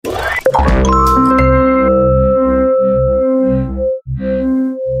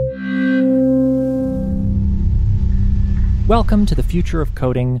Welcome to the Future of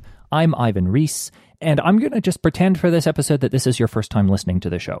Coding. I'm Ivan Reese, and I'm going to just pretend for this episode that this is your first time listening to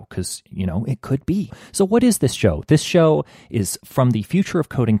the show, because, it could be. So what is this show? This show is from the Future of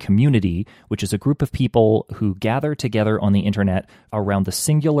Coding community, which is a group of people who gather together on the internet around the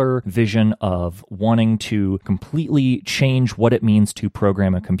singular vision of wanting to completely change what it means to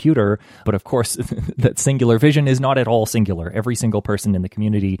program a computer. But of course, that singular vision is not at all singular. Every single person in the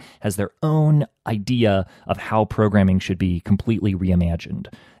community has their own idea of how programming should be completely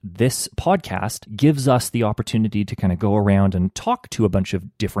reimagined. This podcast gives us the opportunity to kind of go around and talk to a bunch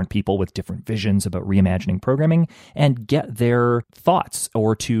of different people with different visions about reimagining programming and get their thoughts,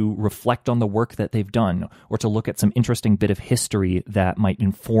 or to reflect on the work that they've done, or to look at some interesting bit of history that might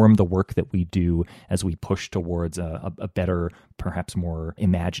inform the work that we do as we push towards a better, perhaps more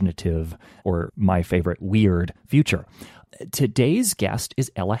imaginative, or my favorite, weird future. Today's guest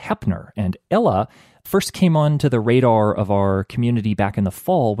is Ella Heppner, and Ella first came onto the radar of our community back in the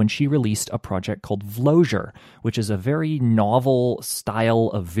fall when she released a project called Vlozure, which is a very novel style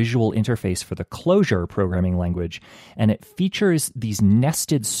of visual interface for the Clojure programming language. And it features these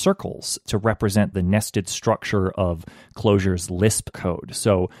nested circles to represent the nested structure of Clojure's Lisp code.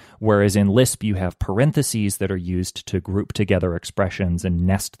 So whereas in Lisp you have parentheses that are used to group together expressions and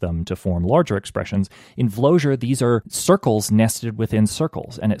nest them to form larger expressions, in Vlozure these are circles nested within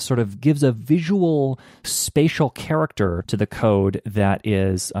circles. And it sort of gives a visual spatial character to the code that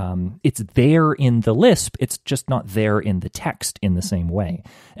is, it's there in the Lisp, it's just not there in the text in the same way.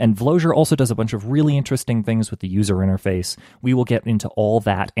 And Vlozure also does a bunch of really interesting things with the user interface. We will get into all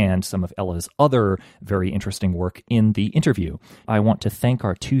that and some of Ella's other very interesting work in the interview. I want to thank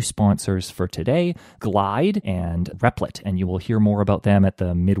our two sponsors for today, Glide and Replit, and you will hear more about them at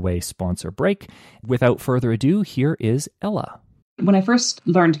the midway sponsor break. Without further ado, here is Ella. When I first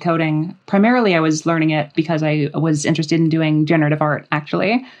learned coding, primarily I was learning it because I was interested in doing generative art,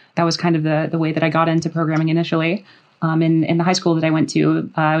 actually. That was kind of the way that I got into programming initially. In the high school that I went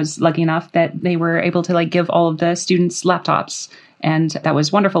to, I was lucky enough that they were able to give all of the students laptops. And that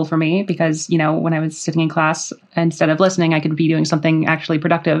was wonderful for me because, when I was sitting in class, instead of listening, I could be doing something actually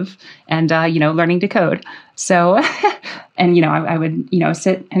productive and, learning to code. So, and, I would,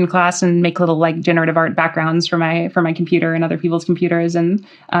 sit in class and make little generative art backgrounds for my computer and other people's computers. And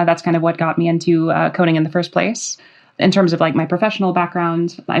that's kind of what got me into coding in the first place. In terms of my professional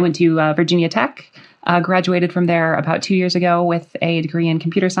background, I went to Virginia Tech, graduated from there about 2 years ago with a degree in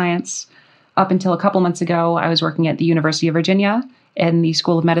computer science. Up until a couple months ago, I was working at the University of Virginia in the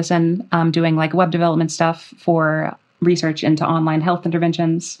School of Medicine, doing web development stuff for research into online health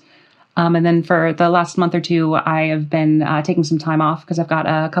interventions. And then for the last month or two, I have been taking some time off because I've got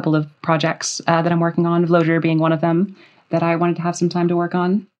a couple of projects that I'm working on, Vlozure being one of them, that I wanted to have some time to work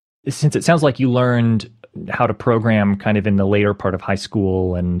on. Since it sounds like you learned how to program kind of in the later part of high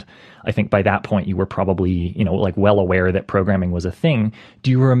school, and I think by that point you were probably, well aware that programming was a thing.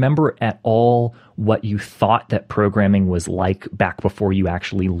 Do you remember at all what you thought that programming was like back before you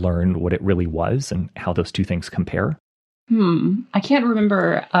actually learned what it really was, and how those two things compare? I can't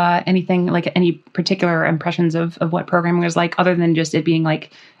remember anything, any particular impressions of what programming was like, other than just it being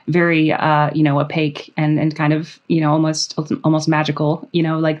very, opaque and kind of, almost magical.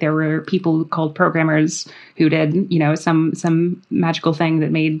 There were people called programmers who did, some magical thing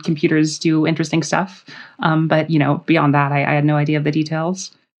that made computers do interesting stuff. But, beyond that, I had no idea of the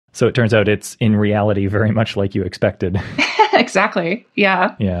details. So it turns out it's in reality very much like you expected. Exactly.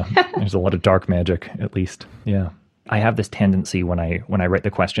 Yeah. Yeah. There's a lot of dark magic, at least. Yeah. I have this tendency when I write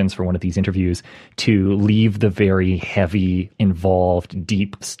the questions for one of these interviews to leave the very heavy, involved,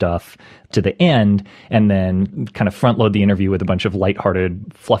 deep stuff to the end, and then kind of front load the interview with a bunch of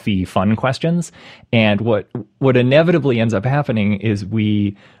lighthearted, fluffy, fun questions. And what inevitably ends up happening is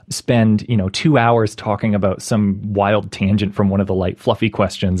we spend 2 hours talking about some wild tangent from one of the light, fluffy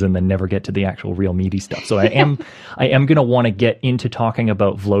questions, and then never get to the actual real meaty stuff. So I am going to want to get into talking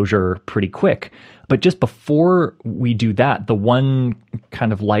about Vlozure pretty quick. But just before we do that, the one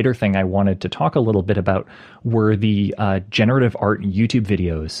kind of lighter thing I wanted to talk a little bit about were the generative art YouTube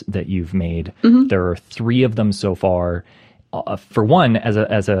videos that you've made. Mm-hmm. There are 3 of them so far. For one,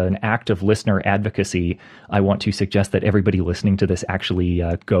 as an act of listener advocacy, I want to suggest that everybody listening to this actually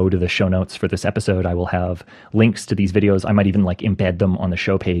go to the show notes for this episode. I will have links to these videos. I might even embed them on the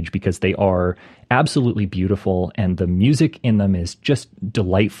show page because they are absolutely beautiful, and the music in them is just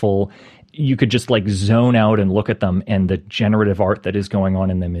delightful. You could just zone out and look at them, and the generative art that is going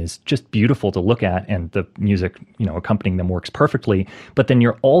on in them is just beautiful to look at, and the music, accompanying them works perfectly. But then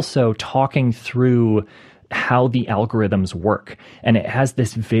you're also talking through how the algorithms work. And it has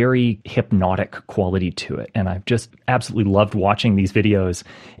this very hypnotic quality to it. And I've just absolutely loved watching these videos.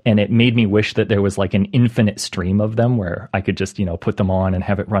 And it made me wish that there was like an infinite stream of them where I could just, put them on and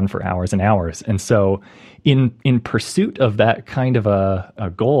have it run for hours and hours. And so in pursuit of that kind of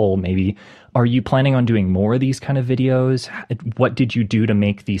a goal, maybe, are you planning on doing more of these kind of videos? What did you do to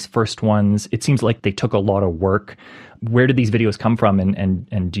make these first ones? It seems like they took a lot of work. Where did these videos come from?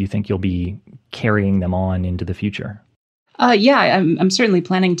 And do you think you'll be carrying them on into the future? Yeah, I'm certainly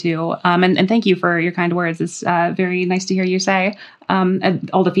planning to. And thank you for your kind words. It's very nice to hear you say. And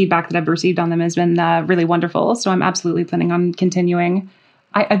all the feedback that I've received on them has been really wonderful. So I'm absolutely planning on continuing.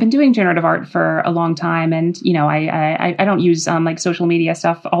 I've been doing generative art for a long time, and I don't use like social media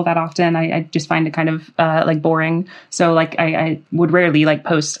stuff all that often. I just find it kind of like boring. So like I would rarely like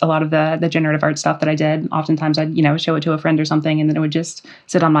post a lot of the generative art stuff that I did. Oftentimes I'd show it to a friend or something, and then it would just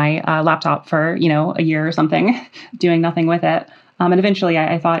sit on my laptop for a year or something, doing nothing with it. And eventually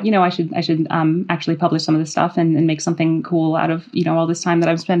I thought I should actually publish some of this stuff and make something cool out of all this time that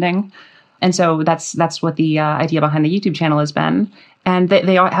I'm spending. And so that's what the idea behind the YouTube channel has been. And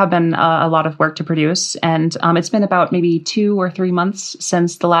they have been a lot of work to produce. And it's been about maybe 2 or 3 months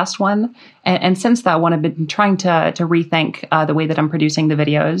since the last one. And since that one, I've been trying to rethink the way that I'm producing the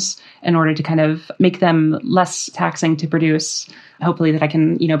videos in order to kind of make them less taxing to produce. Hopefully that I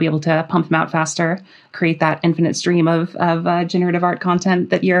can, be able to pump them out faster, create that infinite stream of generative art content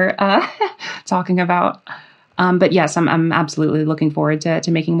that you're talking about. But yes, I'm absolutely looking forward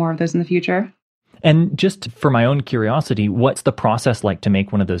to making more of those in the future. And just for my own curiosity, what's the process like to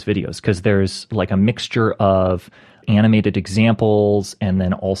make one of those videos? Because there's like a mixture of animated examples and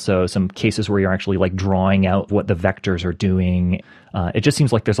then also some cases where you're actually like drawing out what the vectors are doing. It just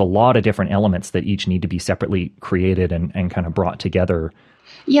seems like there's a lot of different elements that each need to be separately created and kind of brought together.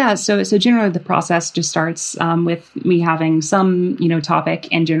 Yeah, so generally the process just starts with me having some, topic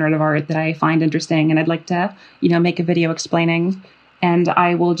in generative art that I find interesting and I'd like to, make a video explaining. And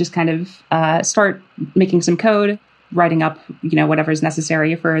I will just kind of start making some code, writing up, whatever is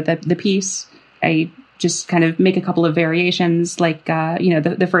necessary for the piece. I just kind of make a couple of variations. Like,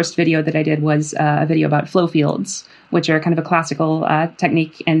 the first video that I did was a video about flow fields, which are kind of a classical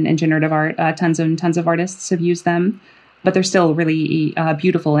technique in generative art. Tons and tons of artists have used them, but they're still really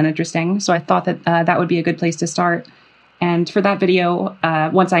beautiful and interesting. So I thought that that would be a good place to start. And for that video,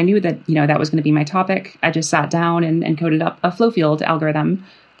 once I knew that, that was going to be my topic, I just sat down and coded up a flow field algorithm.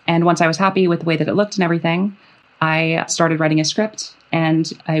 And once I was happy with the way that it looked and everything, I started writing a script,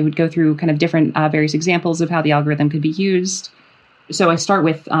 and I would go through kind of different various examples of how the algorithm could be used. So I start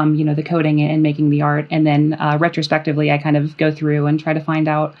with, the coding and making the art. And then retrospectively, I kind of go through and try to find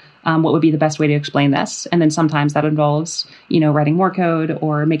out what would be the best way to explain this. And then sometimes that involves, writing more code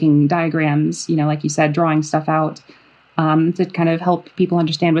or making diagrams, like you said, drawing stuff out. To kind of help people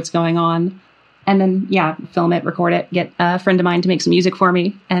understand what's going on. And then, film it, record it, get a friend of mine to make some music for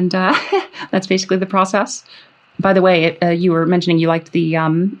me. And that's basically the process. By the way, you were mentioning you liked the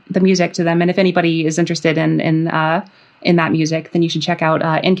music to them. And if anybody is interested in that music, then you should check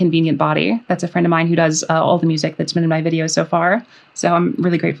out Inconvenient Body. That's a friend of mine who does all the music that's been in my videos so far. So I'm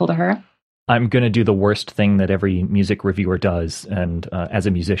really grateful to her. I'm going to do the worst thing that every music reviewer does. And as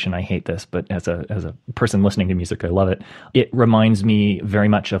a musician, I hate this, but as a person listening to music, I love it. It reminds me very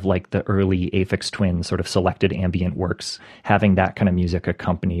much of like the early Aphex Twin sort of selected ambient works. Having that kind of music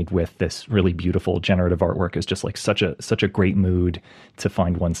accompanied with this really beautiful generative artwork is just like such a great mood to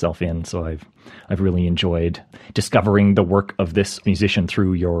find oneself in. So I've really enjoyed discovering the work of this musician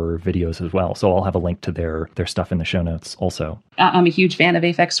through your videos as well. So I'll have a link to their stuff in the show notes also. I'm a huge fan of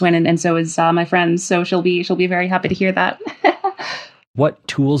Aphex Twin, and so is my friend. So she'll be very happy to hear that. What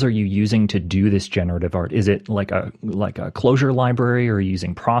tools are you using to do this generative art? Is it like a Clojure library, or are you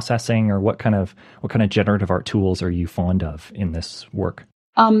using processing, or what kind of generative art tools are you fond of in this work?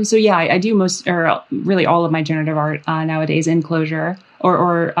 So yeah, I do most, or really all of my generative art nowadays in Clojure,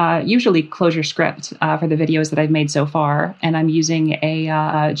 or usually Clojure Script for the videos that I've made so far. And I'm using a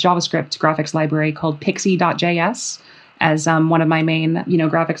JavaScript graphics library called Pixie.js as one of my main,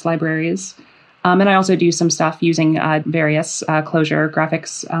 graphics libraries. And I also do some stuff using various Clojure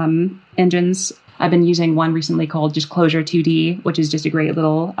graphics engines. I've been using one recently called just Clojure 2D, which is just a great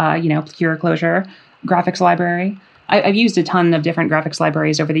little, pure Clojure graphics library. I've used a ton of different graphics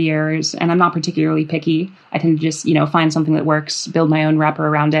libraries over the years, and I'm not particularly picky. I tend to just, find something that works, build my own wrapper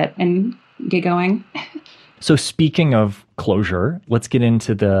around it, and get going. So speaking of Clojure, let's get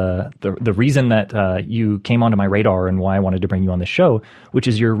into the reason that you came onto my radar and why I wanted to bring you on the show, which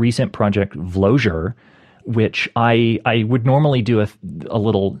is your recent project, Vlojure. which I would normally do a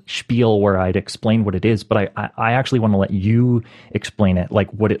little spiel where I'd explain what it is, but I actually want to let you explain it, like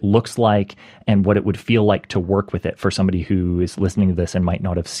what it looks like and what it would feel like to work with it for somebody who is listening to this and might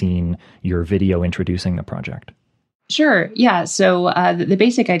not have seen your video introducing the project. Sure. Yeah. So the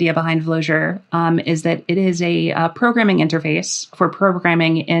basic idea behind Vlozure is that it is a programming interface for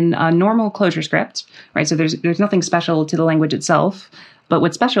programming in a normal ClojureScript, right? So there's nothing special to the language itself, but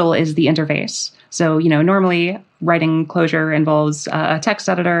what's special is the interface. So, normally writing Clojure involves a text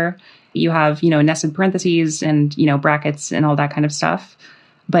editor. You have, nested parentheses and, brackets and all that kind of stuff.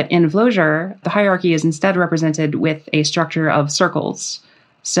 But in Vlozure, the hierarchy is instead represented with a structure of circles.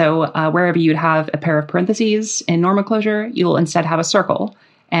 So wherever you'd have a pair of parentheses in normal Clojure, you'll instead have a circle.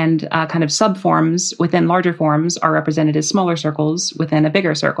 And kind of subforms within larger forms are represented as smaller circles within a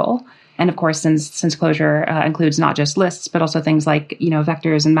bigger circle. And of course, since Clojure includes not just lists, but also things like,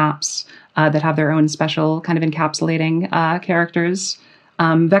 vectors and maps that have their own special kind of encapsulating characters.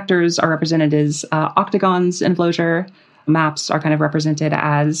 Vectors are represented as octagons in Vlozure. Maps are kind of represented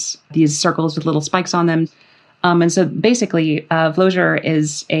as these circles with little spikes on them. And so basically, Vlozure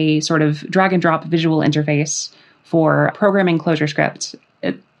is a sort of drag and drop visual interface for programming ClojureScript.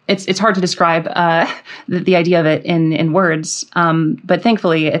 It's hard to describe the idea of it in words, but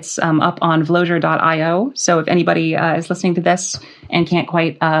thankfully it's up on Vlozure.io. So if anybody is listening to this and can't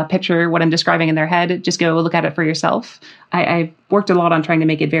quite picture what I'm describing in their head, just go look at it for yourself. I worked a lot on trying to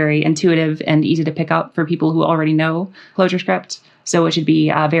make it very intuitive and easy to pick up for people who already know ClojureScript. So it should be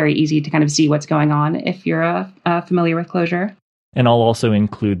very easy to kind of see what's going on if you're familiar with Clojure. And I'll also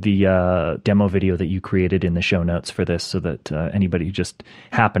include the demo video that you created in the show notes for this so that anybody just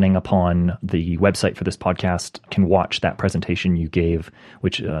happening upon the website for this podcast can watch that presentation you gave,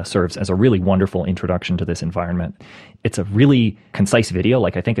 which serves as a really wonderful introduction to this environment. It's a really concise video.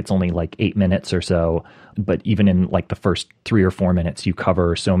 Like, I think it's only like 8 minutes or so, but even in like the first 3 or 4 minutes, you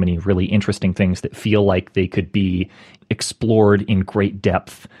cover so many really interesting things that feel like they could be explored in great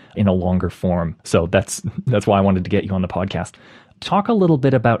depth in a longer form. So that's why I wanted to get you on the podcast. Talk a little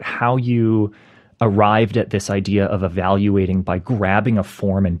bit about how you arrived at this idea of evaluating by grabbing a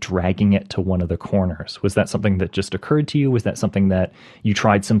form and dragging it to one of the corners. Was that something that just occurred to you? Was that something that you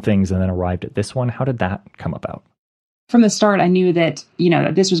tried some things and then arrived at this one? How did that come about? From the start, I knew that,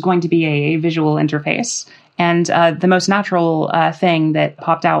 this was going to be a visual interface. And the most natural thing that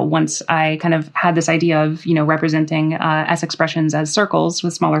popped out once I kind of had this idea of, representing S expressions as circles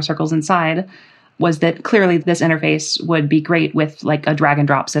with smaller circles inside was that clearly this interface would be great with like a drag and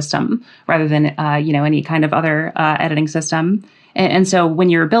drop system rather than, any kind of other editing system. And so when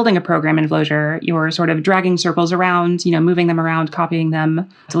you're building a program in Vlozure, you're sort of dragging circles around, moving them around, copying them,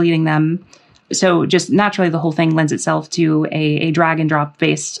 deleting them. So just naturally, the whole thing lends itself to a drag and drop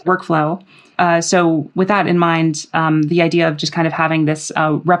based workflow. So with that in mind, the idea of just kind of having this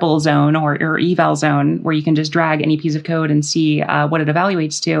REPL zone or eval zone where you can just drag any piece of code and see what it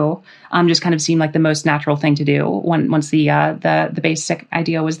evaluates to just kind of seemed like the most natural thing to do once the basic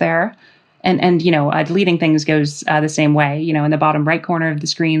idea was there. And deleting things goes the same way. In the bottom right corner of the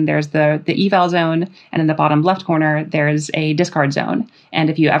screen, there's the eval zone, and in the bottom left corner, there's a discard zone. And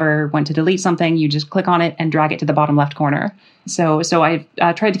if you ever want to delete something, you just click on it and drag it to the bottom left corner. So I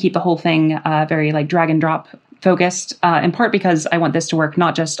tried to keep the whole thing very like drag and drop focused, in part because I want this to work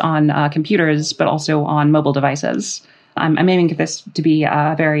not just on computers, but also on mobile devices. I'm aiming for this to be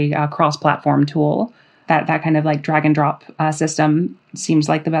a very cross-platform tool. That kind of like drag and drop system seems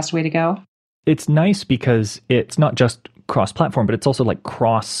like the best way to go. It's nice because it's not just cross-platform, but it's also like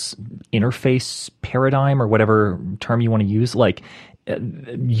cross-interface paradigm or whatever term you want to use, like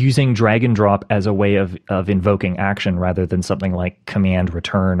using drag and drop as a way of invoking action rather than something like command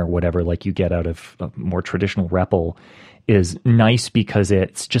return or whatever like you get out of a more traditional REPL is nice because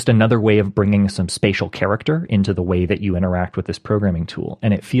it's just another way of bringing some spatial character into the way that you interact with this programming tool.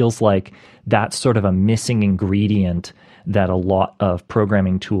 And it feels like that's sort of a missing ingredient that a lot of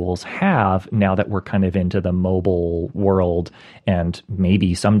programming tools have now that we're kind of into the mobile world and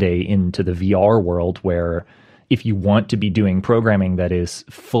maybe someday into the VR world, where if you want to be doing programming that is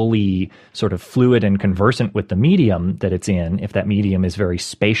fully sort of fluid and conversant with the medium that it's in, if that medium is very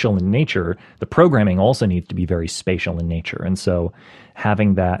spatial in nature, the programming also needs to be very spatial in nature. And so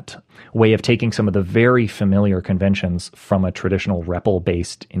having that way of taking some of the very familiar conventions from a traditional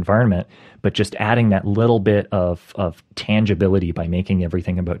REPL-based environment, but just adding that little bit of tangibility by making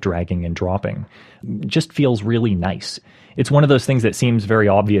everything about dragging and dropping just feels really nice. It's one of those things that seems very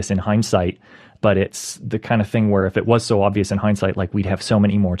obvious in hindsight, but it's the kind of thing where if it was so obvious in hindsight, like we'd have so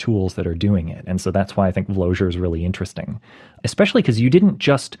many more tools that are doing it. And so that's why I think Vlozure is really interesting, especially because you didn't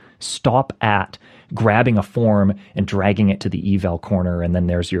just stop at grabbing a form and dragging it to the eval corner, and then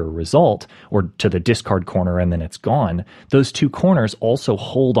there's your result, or to the discard corner, and then it's gone. Those two corners also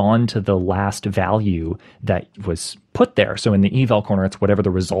hold on to the last value that was put there. So in the eval corner, it's whatever the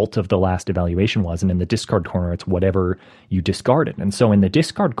result of the last evaluation was, and in the discard corner, it's whatever you discarded. And so in the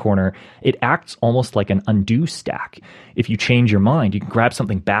discard corner, it acts almost like an undo stack. If you change your mind, you can grab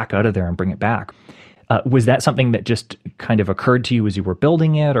something back out of there and bring it back. Was that something that just kind of occurred to you as you were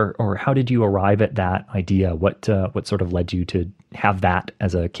building it, or how did you arrive at that idea? What sort of led you to have that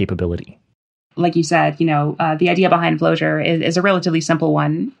as a capability? Like you said, the idea behind Flowsure is a relatively simple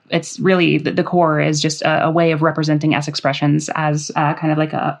one. It's really, the core is just a way of representing S expressions as kind of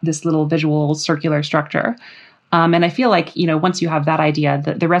like this little visual circular structure. And I feel like, once you have that idea,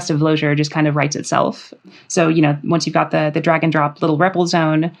 the rest of Flowsure just kind of writes itself. So, once you've got the drag and drop little REPL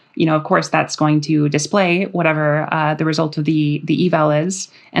zone, of course, that's going to display whatever the result of the eval is.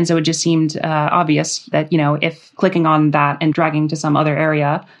 And so it just seemed obvious that, if clicking on that and dragging to some other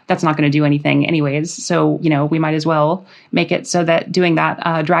area, that's not going to do anything anyways. So, we might as well make it so that doing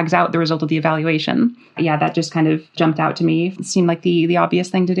that drags out the result of the evaluation. Yeah, that just kind of jumped out to me. It seemed like the obvious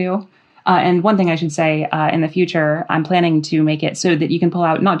thing to do. And one thing I should say, in the future, I'm planning to make it so that you can pull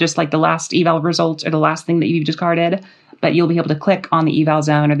out not just like the last eval result or the last thing that you've discarded, but you'll be able to click on the eval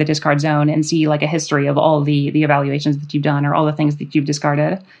zone or the discard zone and see like a history of all the evaluations that you've done or all the things that you've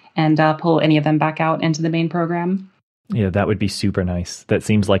discarded, and pull any of them back out into the main program. Yeah, that would be super nice. That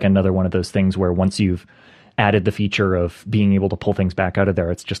seems like another one of those things where once you've added the feature of being able to pull things back out of there,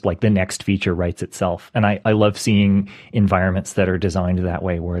 it's just like the next feature writes itself. And I love seeing environments that are designed that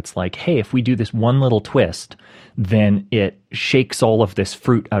way, where it's like, hey, if we do this one little twist, then it shakes all of this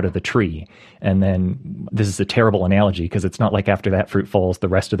fruit out of the tree. And then, this is a terrible analogy because it's not like after that fruit falls, the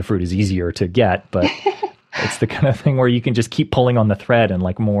rest of the fruit is easier to get, but it's the kind of thing where you can just keep pulling on the thread and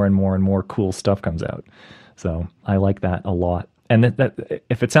like more and more and more cool stuff comes out. So I like that a lot. And that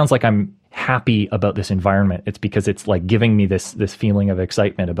if it sounds like I'm happy about this environment, it's because it's like giving me this feeling of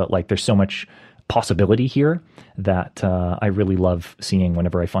excitement about like there's so much possibility here that I really love seeing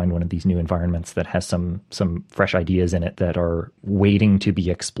whenever I find one of these new environments that has some fresh ideas in it that are waiting to be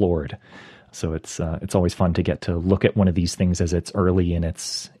explored. So it's always fun to get to look at one of these things as it's early in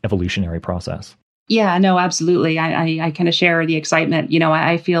its evolutionary process. Yeah, no, absolutely. I kind of share the excitement.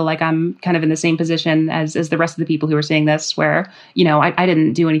 I feel like I'm kind of in the same position as the rest of the people who are seeing this, where, I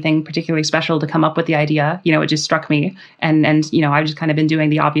didn't do anything particularly special to come up with the idea. It just struck me. And I've just kind of been doing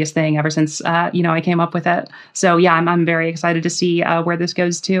the obvious thing ever since, I came up with it. So yeah, I'm very excited to see where this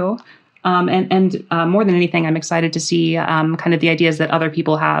goes to. And more than anything, I'm excited to see kind of the ideas that other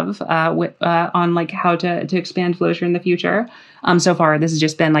people have on like how to expand Flowsure in the future. So far, this has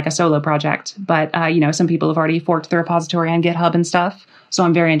just been like a solo project, but some people have already forked the repository on GitHub and stuff. So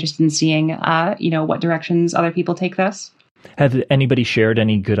I'm very interested in seeing what directions other people take this. Have anybody shared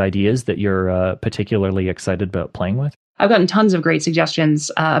any good ideas that you're particularly excited about playing with? I've gotten tons of great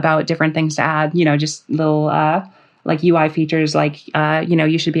suggestions about different things to add. Just little like UI features, like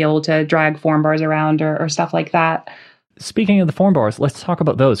you should be able to drag form bars around or stuff like that. Speaking of the form bars, let's talk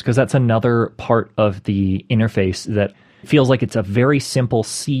about those, because that's another part of the interface that feels like it's a very simple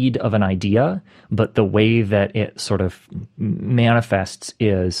seed of an idea, but the way that it sort of manifests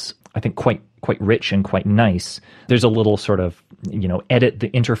is, I think, quite rich and quite nice. There's a little sort of, edit the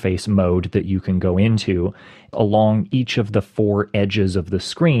interface mode that you can go into along each of the four edges of the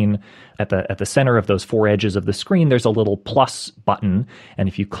screen. At the center of those four edges of the screen, there's a little plus button. And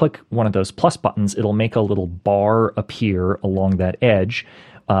if you click one of those plus buttons, it'll make a little bar appear along that edge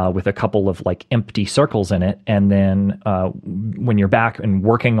with a couple of like empty circles in it. And then when you're back and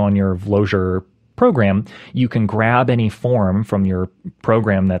working on your Flowsure program, you can grab any form from your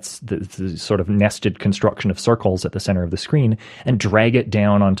program that's the sort of nested construction of circles at the center of the screen and drag it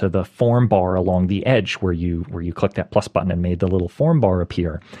down onto the form bar along the edge where you click that plus button and made the little form bar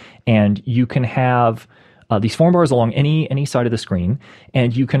appear. And you can have these form bars along any side of the screen.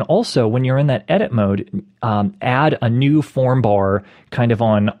 And you can also, when you're in that edit mode, add a new form bar kind of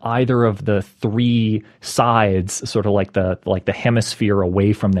on either of the three sides, sort of like the hemisphere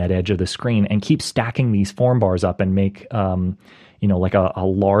away from that edge of the screen, and keep stacking these form bars up and make like a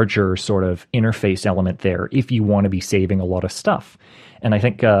larger sort of interface element there if you want to be saving a lot of stuff. And I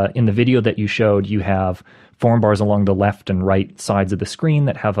think in the video that you showed, you have form bars along the left and right sides of the screen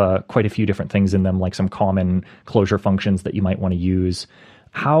that have quite a few different things in them, like some common Clojure functions that you might want to use.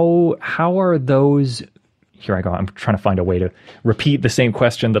 How are those here I go. I'm trying to find a way to repeat the same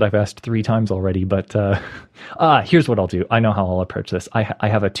question that I've asked 3 times already. But here's what I'll do. I know how I'll approach this. I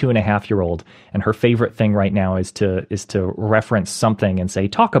have a 2.5-year-old, and her favorite thing right now is to reference something and say,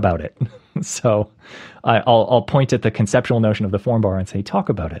 talk about it. So I'll point at the conceptual notion of the form bar and say, talk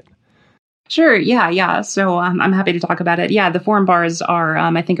about it. Sure. Yeah. So I'm happy to talk about it. Yeah, the form bars are,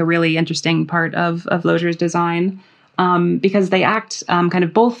 I think, a really interesting part of Lojure's design. Because they act kind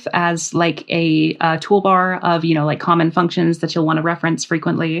of both as like a toolbar of, like common functions that you'll want to reference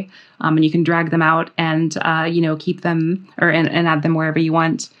frequently. And you can drag them out and, keep them and add them wherever you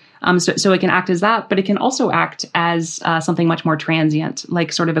want. So it can act as that, but it can also act as something much more transient,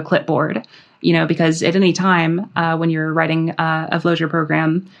 like sort of a clipboard. Because at any time when you're writing a Flowjure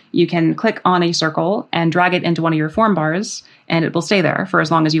program, you can click on a circle and drag it into one of your form bars, and it will stay there for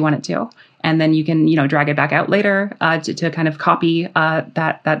as long as you want it to. And then you can, drag it back out later to kind of copy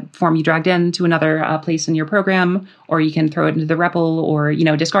that form you dragged in to another place in your program, or you can throw it into the REPL or,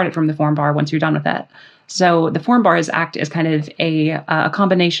 discard it from the form bar once you're done with it. So the form bars act as kind of a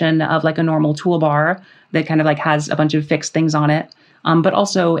combination of like a normal toolbar that kind of like has a bunch of fixed things on it. But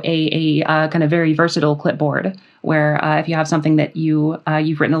also a kind of very versatile clipboard where if you have something that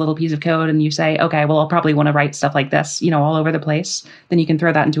you've written a little piece of code and you say, okay, well, I'll probably want to write stuff like this, all over the place, then you can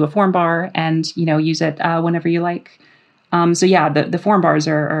throw that into a form bar and, use it whenever you like. So yeah, the form bars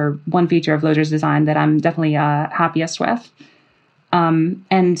are one feature of Lojure's design that I'm definitely happiest with.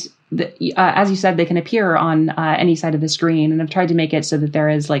 And as you said, they can appear on any side of the screen, and I've tried to make it so that they're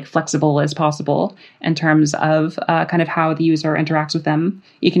as like flexible as possible in terms of kind of how the user interacts with them.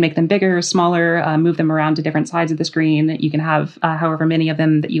 You can make them bigger, smaller, move them around to different sides of the screen. You can have however many of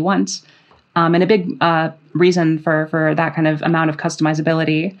them that you want. And a big reason for that kind of amount of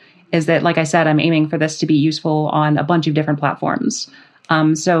customizability is that, like I said, I'm aiming for this to be useful on a bunch of different platforms.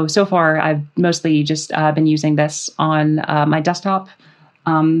 So far, I've mostly just been using this on my desktop.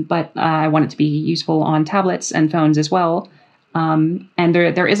 But I want it to be useful on tablets and phones as well. And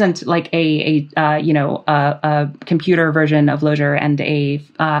there isn't like a computer version of Lojure and a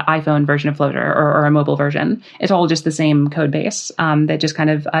iPhone version of Lojure or a mobile version. It's all just the same code base that just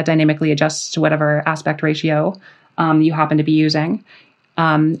kind of dynamically adjusts to whatever aspect ratio you happen to be using.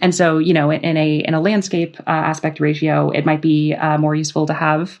 And so, in a landscape aspect ratio, it might be more useful to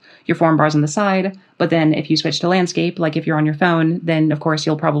have your form bars on the side. But then if you switch to landscape, like if you're on your phone, then of course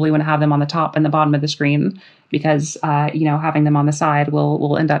you'll probably want to have them on the top and the bottom of the screen because, having them on the side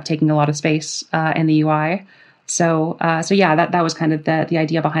will end up taking a lot of space in the UI. So yeah, that was kind of the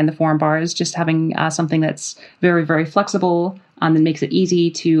idea behind the form bars, just having something that's very, very flexible, that makes it easy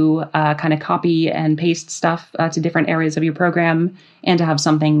to kind of copy and paste stuff to different areas of your program, and to have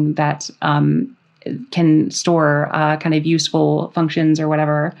something that can store kind of useful functions or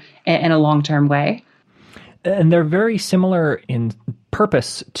whatever in a long-term way. And they're very similar in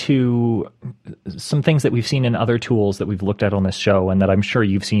purpose to some things that we've seen in other tools that we've looked at on this show, and that I'm sure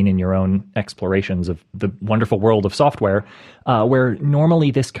you've seen in your own explorations of the wonderful world of software, where normally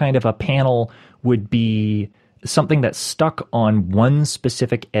this kind of a panel would be something that's stuck on one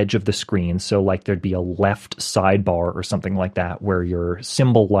specific edge of the screen. So like there'd be a left sidebar or something like that where your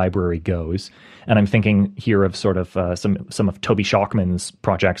symbol library goes. And I'm thinking here of sort of some of Toby Shockman's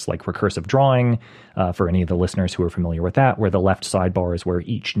projects like Recursive Drawing, for any of the listeners who are familiar with that, where the left sidebar is where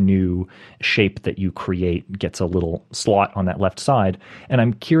each new shape that you create gets a little slot on that left side. And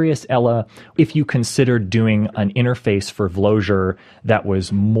I'm curious, Ella, if you considered doing an interface for Vlojure that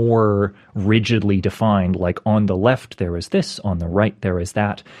was more rigidly defined, like on the left there is this, on the right there is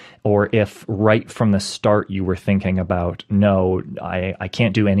that, or if right from the start you were thinking about, no, I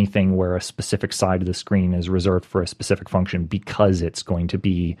can't do anything where a specific side of the screen is reserved for a specific function because it's going to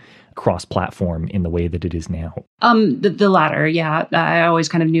be cross-platform in the way that it is now. The latter, yeah. I always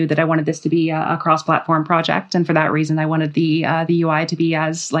kind of knew that I wanted this to be a cross-platform project, and for that reason, I wanted the UI to be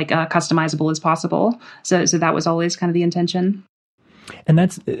as like customizable as possible. So that was always kind of the intention. And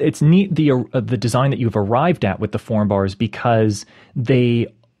it's neat the design that you've arrived at with the form bars, because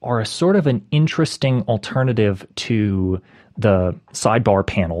they are a sort of an interesting alternative to the sidebar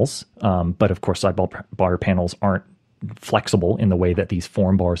panels. But of course, sidebar panels aren't flexible in the way that these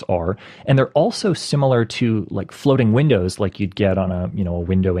form bars are. And they're also similar to like floating windows like you'd get on a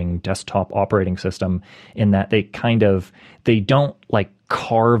windowing desktop operating system, in that they don't like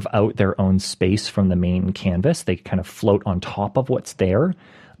carve out their own space from the main canvas. They kind of float on top of what's there.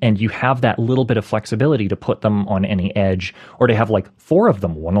 And you have that little bit of flexibility to put them on any edge, or to have like 4 of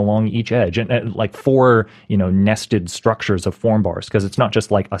them, one along each edge, and like 4, nested structures of form bars, because it's not just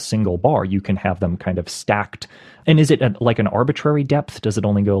like a single bar. You can have them kind of stacked. And is it like an arbitrary depth? Does it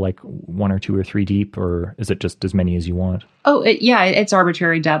only go like 1 or 2 or 3 deep, or is it just as many as you want? Oh, it's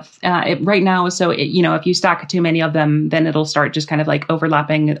arbitrary depth right now. So, if you stack too many of them, then it'll start just kind of like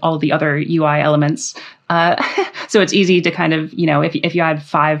overlapping all the other UI elements. So it's easy to kind of, if you add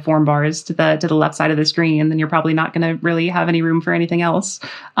 5 form bars to the left side of the screen, then you're probably not going to really have any room for anything else.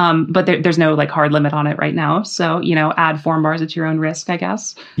 But there's no like hard limit on it right now. So, add form bars at your own risk, I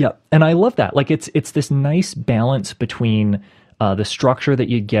guess. Yeah. And I love that. Like it's this nice balance between the structure that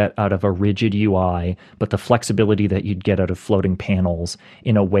you'd get out of a rigid UI, but the flexibility that you'd get out of floating panels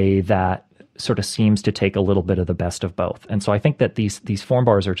in a way that sort of seems to take a little bit of the best of both. And so I think that these form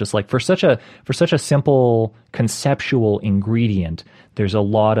bars are just like, for such a simple conceptual ingredient, there's a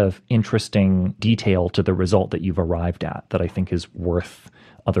lot of interesting detail to the result that you've arrived at that I think is worth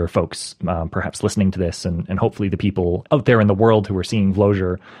other folks perhaps listening to this, and hopefully the people out there in the world who are seeing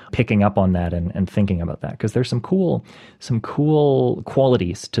Vlozhur picking up on that and thinking about that, because there's some cool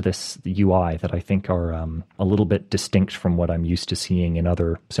qualities to this UI that I think are a little bit distinct from what I'm used to seeing in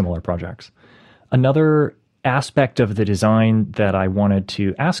other similar projects. Another aspect of the design that I wanted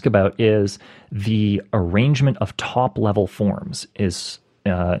to ask about is the arrangement of top-level forms is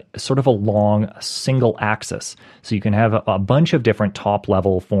sort of along a single axis. So you can have a bunch of different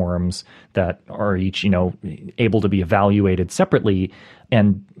top-level forms that are each, able to be evaluated separately.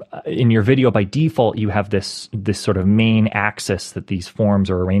 And in your video, by default, you have this sort of main axis that these forms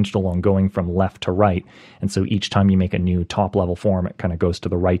are arranged along, going from left to right. And so each time you make a new top-level form, it kind of goes to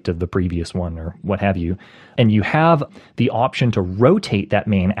the right of the previous one, or what have you. And you have the option to rotate that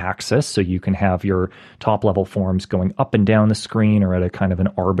main axis, so you can have your top-level forms going up and down the screen, or at a kind of an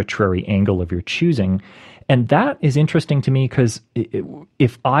arbitrary angle of your choosing. And that is interesting to me, because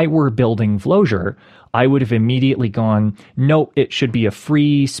if I were building Vlozhur, I would have immediately gone, no, it should be a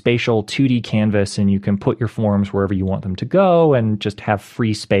free spatial 2D canvas, and you can put your forms wherever you want them to go and just have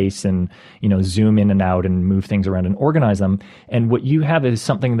free space and, zoom in and out and move things around and organize them. And what you have is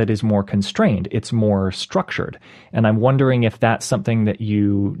something that is more constrained. It's more structured. And I'm wondering if that's something that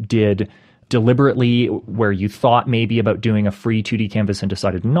you did deliberately, where you thought maybe about doing a free 2D canvas and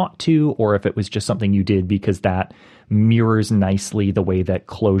decided not to, or if it was just something you did because that mirrors nicely the way that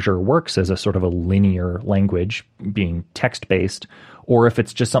Clojure works as a sort of a linear language, being text-based, or if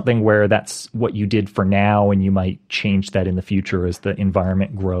it's just something where that's what you did for now and you might change that in the future as the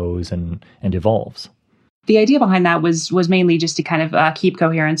environment grows and evolves. The idea behind that was mainly just to kind of keep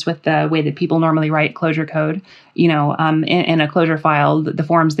coherence with the way that people normally write Clojure code. In a Clojure file, the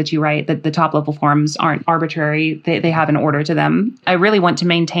forms that you write, the top level forms aren't arbitrary. They have an order to them. I really want to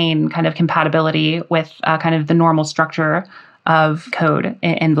maintain kind of compatibility with kind of the normal structure of code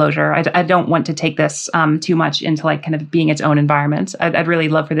in Vlozhur. I don't want to take this too much into like kind of being its own environment. I'd really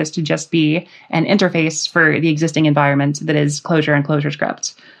love for this to just be an interface for the existing environment that is Clojure and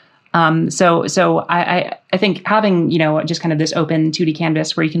ClojureScript. So I think having, just kind of this open 2D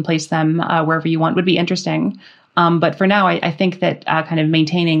canvas where you can place them wherever you want would be interesting. But for now, I think that kind of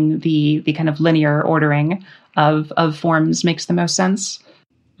maintaining the kind of linear ordering of forms makes the most sense.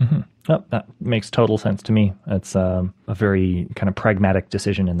 Mm-hmm. Oh, that makes total sense to me. It's a very kind of pragmatic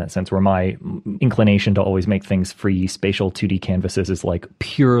decision in that sense, where my inclination to always make things free spatial 2D canvases is like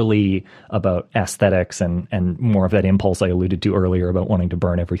purely about aesthetics and more of that impulse I alluded to earlier about wanting to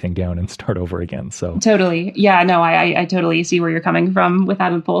burn everything down and start over again. So totally. Yeah, no, I totally see where you're coming from with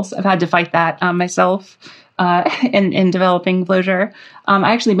that impulse. I've had to fight that myself. In developing Vlozhur.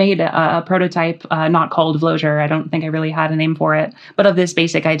 I actually made a prototype not called Vlozhur. I don't think I really had a name for it, but of this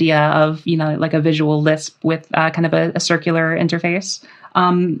basic idea of, like a visual Lisp with kind of a circular interface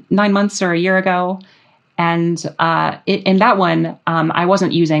 9 months or a year ago. And in that one, I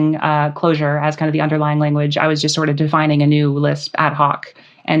wasn't using Clojure as kind of the underlying language. I was just sort of defining a new Lisp ad hoc.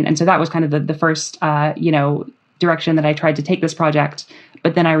 And so that was kind of the first, direction that I tried to take this project.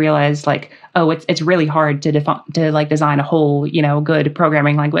 But then I realized it's really hard to design a whole, good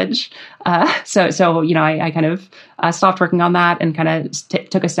programming language. So I kind of stopped working on that and kind of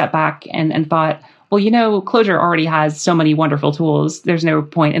took a step back and thought, well, Clojure already has so many wonderful tools. There's no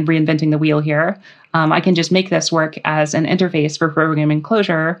point in reinventing the wheel here. I can just make this work as an interface for programming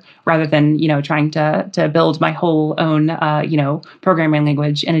Clojure rather than, trying to build my whole own, programming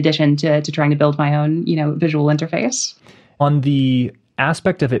language in addition to trying to build my own, visual interface. On the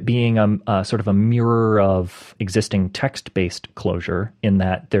aspect of it being a sort of a mirror of existing text-based Clojure, in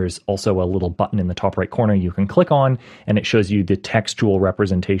that there's also a little button in the top right corner you can click on, and it shows you the textual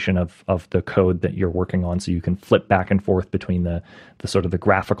representation of the code that you're working on. So you can flip back and forth between the sort of the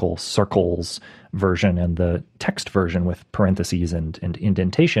graphical circles version and the text version with parentheses and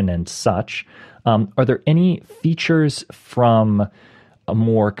indentation and such. Are there any features from a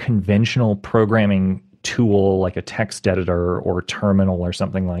more conventional programming tool like a text editor or terminal or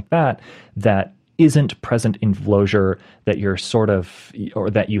something like that that isn't present in Vlozure that you're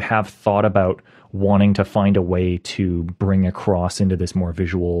or that you have thought about wanting to find a way to bring across into this more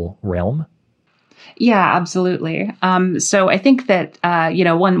visual realm? Yeah, absolutely. So I think that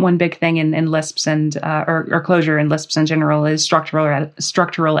one big thing in Lisps and or Clojure and Lisps in general is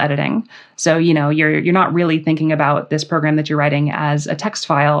structural editing. So you're not really thinking about this program that you're writing as a text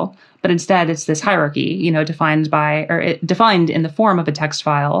file, but instead it's this hierarchy, defined in the form of a text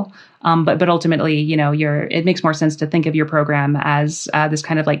file. But ultimately, it makes more sense to think of your program as this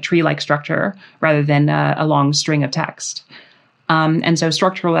kind of like tree-like structure rather than a long string of text. And so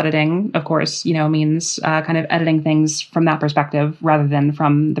structural editing, of course, means kind of editing things from that perspective rather than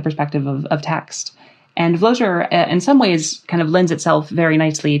from the perspective of text. And Vlozure, in some ways, kind of lends itself very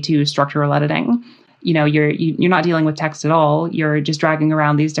nicely to structural editing. You're not dealing with text at all. You're just dragging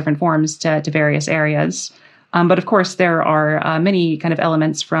around these different forms to various areas. But of course, there are many kind of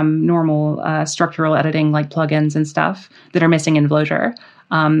elements from normal structural editing, like plugins and stuff, that are missing in Vlozure.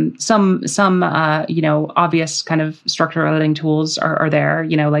 Some obvious kind of structural editing tools are there,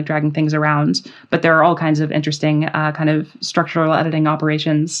 like dragging things around. But there are all kinds of interesting kind of structural editing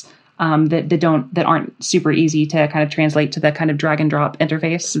operations that aren't super easy to kind of translate to the kind of drag and drop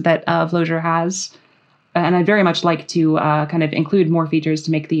interface that Vlozure has. And I'd very much like to kind of include more features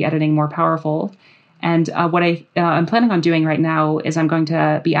to make the editing more powerful. And what I'm planning on doing right now is I'm going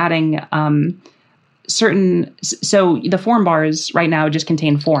to be adding so the form bars right now just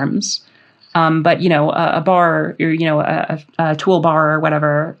contain forms. But, a bar or, a toolbar or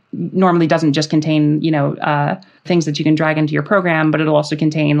whatever normally doesn't just contain, things that you can drag into your program, but it'll also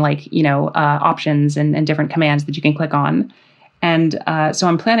contain options and different commands that you can click on. And so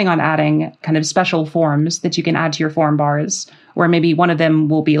I'm planning on adding kind of special forms that you can add to your form bars, where maybe one of them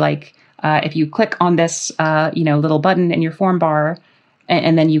will be like, if you click on this, little button in your form bar,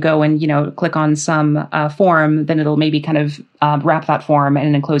 and then you go and, click on some form, then it'll maybe kind of wrap that form in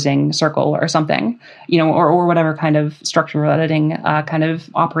an enclosing circle or something, or whatever kind of structural editing kind of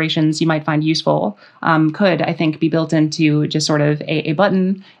operations you might find useful could, I think, be built into just sort of a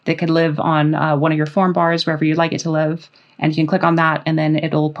button that could live on one of your form bars, wherever you'd like it to live. And you can click on that, and then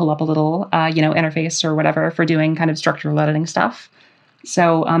it'll pull up a little, interface or whatever for doing kind of structural editing stuff.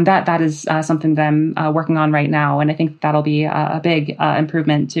 So that is something that I'm working on right now, and I think that'll be a big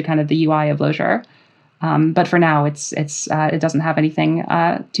improvement to kind of the UI of Vlozure. But for now, it doesn't have anything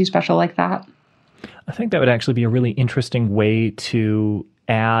too special like that. I think that would actually be a really interesting way to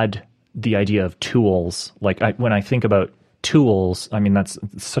add the idea of tools. Like when I think about tools, I mean that's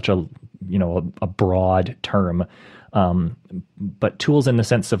such a broad term. But tools in the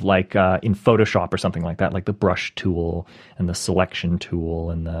sense of like in Photoshop or something like that, like the brush tool and the selection tool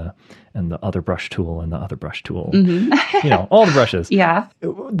and the other brush tool and the other brush tool, all the brushes. Yeah,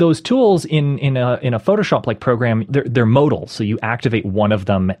 those tools in a Photoshop like program, they're modal. So you activate one of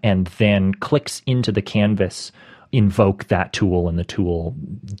them and then clicks into the canvas, invoke that tool, and the tool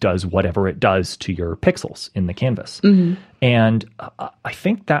does whatever it does to your pixels in the canvas. Mm-hmm. And I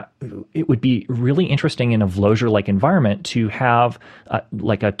think that it would be really interesting in a Vlozure-like environment to have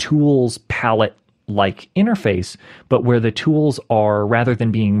like a tools palette-like interface, but where the tools are, rather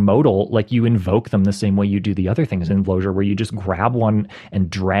than being modal, like you invoke them the same way you do the other things in Vlozure, where you just grab one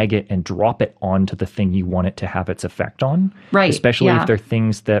and drag it and drop it onto the thing you want it to have its effect on. Right. Especially if they're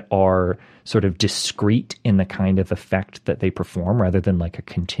things that are sort of discrete in the kind of effect that they perform, rather than like a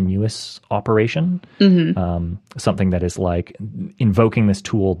continuous operation. Mm-hmm. Something that is like invoking this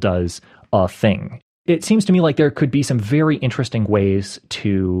tool does a thing. It seems to me like there could be some very interesting ways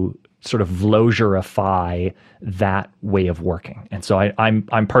to sort of Vlozurify that way of working. And so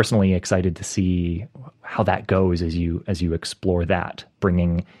I'm personally excited to see how that goes as you explore that,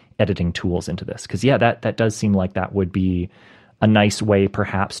 bringing editing tools into this. Because that does seem like that would be a nice way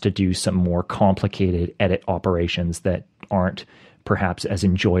perhaps to do some more complicated edit operations that aren't perhaps as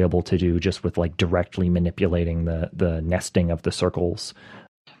enjoyable to do just with like directly manipulating the nesting of the circles.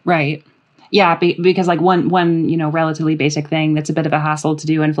 Right. Yeah, because like one relatively basic thing that's a bit of a hassle to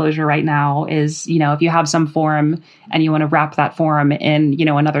do in Vlozure right now is, if you have some form and you want to wrap that form in,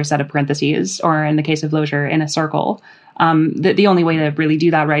 another set of parentheses, or in the case of Vlozure, in a circle, The only way to really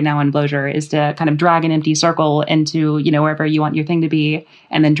do that right now in Vlozure is to kind of drag an empty circle into, wherever you want your thing to be,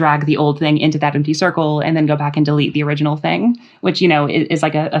 and then drag the old thing into that empty circle, and then go back and delete the original thing, which, is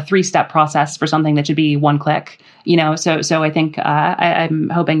like a 3-step process for something that should be one click, So I think I'm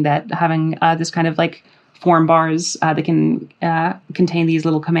hoping that having this kind of like form bars that can contain these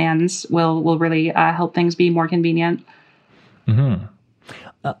little commands will really help things be more convenient. Mm-hmm.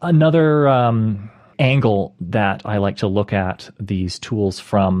 Another angle that I like to look at these tools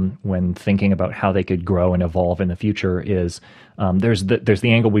from when thinking about how they could grow and evolve in the future is there's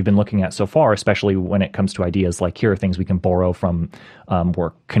the angle we've been looking at so far, especially when it comes to ideas like here are things we can borrow from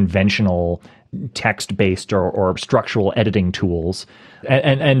more conventional text-based or structural editing tools.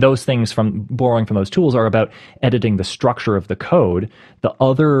 And those things from borrowing from those tools are about editing the structure of the code. The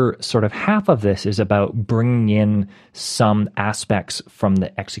other sort of half of this is about bringing in some aspects from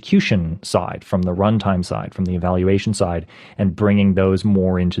the execution side, from the runtime side, from the evaluation side, and bringing those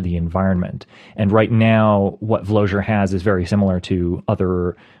more into the environment. And right now, what Vlozure has is very similar to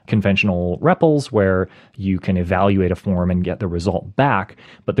other conventional REPLs where you can evaluate a form and get the result back,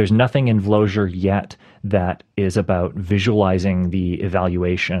 but there's nothing in Vlozure yet that is about visualizing the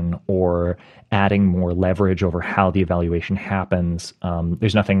evaluation or adding more leverage over how the evaluation happens.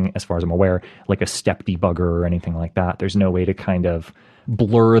 There's nothing, as far as I'm aware, like a step debugger or anything like that. There's no way to kind of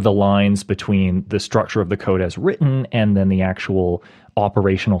blur the lines between the structure of the code as written and then the actual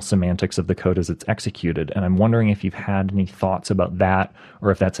operational semantics of the code as it's executed. And I'm wondering if you've had any thoughts about that,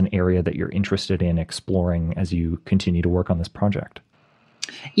 or if that's an area that you're interested in exploring as you continue to work on this project.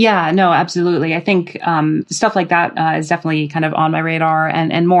 Yeah, no, absolutely. I think stuff like that is definitely kind of on my radar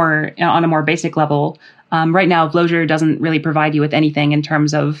and more on a more basic level. Right now, Vlozure doesn't really provide you with anything in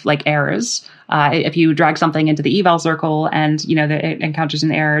terms of like errors. If you drag something into the eval circle and, it encounters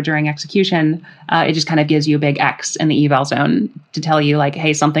an error during execution, it just kind of gives you a big X in the eval zone to tell you like,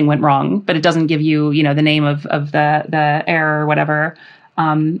 hey, something went wrong, but it doesn't give you, the name of the error or whatever.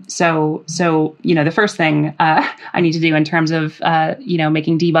 So the first thing I need to do in terms of,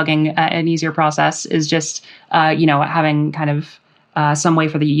 making debugging an easier process is just, having kind of some way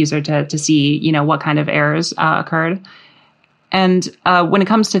for the user to see, what kind of errors occurred. And when it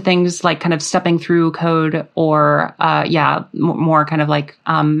comes to things like kind of stepping through code or, more kind of like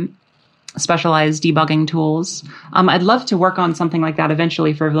specialized debugging tools, I'd love to work on something like that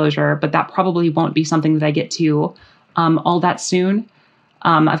eventually for Vlozure, but that probably won't be something that I get to all that soon.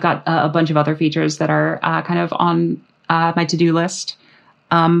 I've got a bunch of other features that are kind of on my to-do list.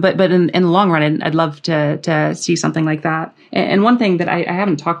 But in the long run, I'd love to see something like that. And one thing that I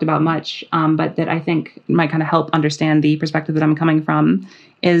haven't talked about much, but that I think might kind of help understand the perspective that I'm coming from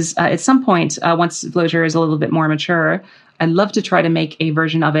is at some point, once Vlozure is a little bit more mature, I'd love to try to make a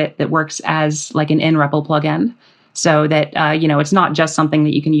version of it that works as like an in-REPL plugin. So that, it's not just something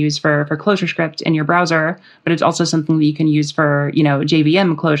that you can use for ClojureScript in your browser, but it's also something that you can use for,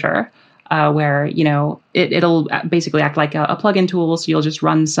 JVM Clojure, where, it'll basically act like a plugin tool. So you'll just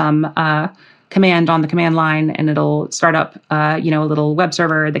run some command on the command line and it'll start up, a little web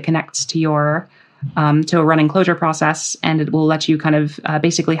server that connects to your to a running Clojure process. And it will let you kind of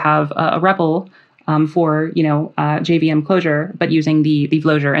basically have a REPL for, JVM Clojure, but using the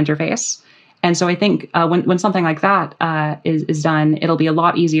Vlozure interface. And so I think when something like that is done, it'll be a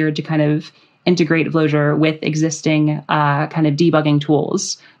lot easier to kind of integrate Vlozure with existing kind of debugging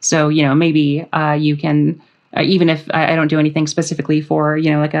tools. So, maybe you can, even if I don't do anything specifically for,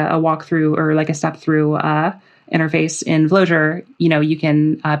 like a walkthrough or like a step through interface in Vlozure, you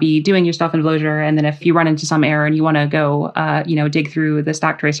can be doing your stuff in Vlozure. And then if you run into some error and you want to go, dig through the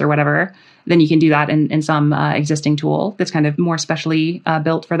stack trace or whatever, then you can do that in some existing tool that's kind of more specially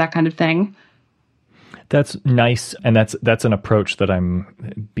built for that kind of thing. That's nice, and that's an approach that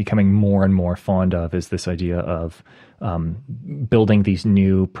I'm becoming more and more fond of, is this idea of building these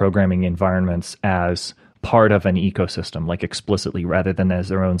new programming environments as part of an ecosystem, like explicitly, rather than as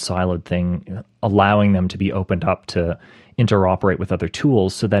their own siloed thing, allowing them to be opened up to interoperate with other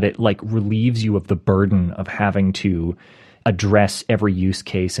tools so that it like relieves you of the burden of having to address every use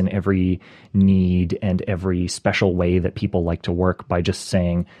case and every need and every special way that people like to work by just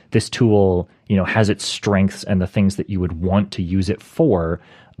saying this tool, has its strengths and the things that you would want to use it for,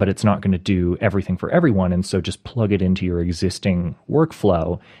 but it's not going to do everything for everyone. And so just plug it into your existing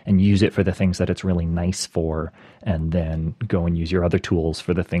workflow and use it for the things that it's really nice for, and then go and use your other tools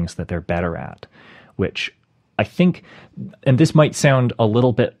for the things that they're better at, which I think, and this might sound a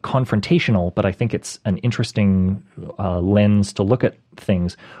little bit confrontational, but I think it's an interesting lens to look at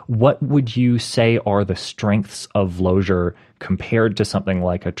things. What would you say are the strengths of Vlozher compared to something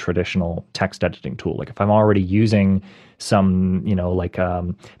like a traditional text editing tool? Like if I'm already using some, like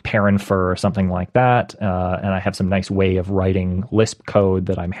Parinfer or something like that, and I have some nice way of writing Lisp code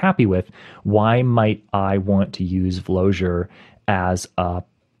that I'm happy with, why might I want to use Vlozher as a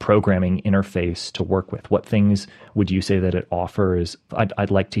programming interface to work with? What things would you say that it offers?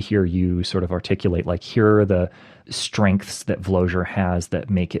 I'd like to hear you sort of articulate, like, here are the strengths that Vlozher has that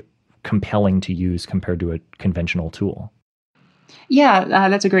make it compelling to use compared to a conventional tool. Yeah,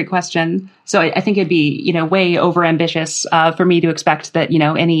 that's a great question. So I think it'd be, way overambitious for me to expect that,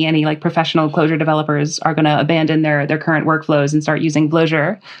 any like professional Clojure developers are going to abandon their current workflows and start using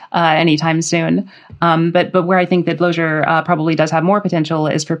Vlozher anytime soon. But where I think that Vlozher probably does have more potential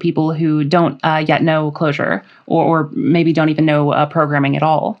is for people who don't yet know Clojure or maybe don't even know programming at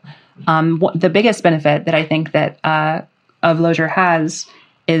all. The biggest benefit that I think that Vlozher has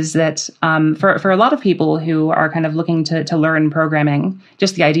is that for a lot of people who are kind of looking to learn programming,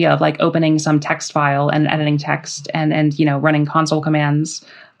 just the idea of like opening some text file and editing text and running console commands,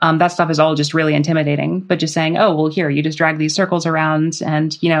 that stuff is all just really intimidating. But just saying, oh, well, here, you just drag these circles around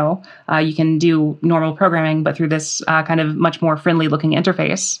and, you can do normal programming, but through this kind of much more friendly looking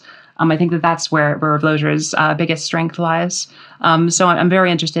interface. I think that's where Vlozher's biggest strength lies. So I'm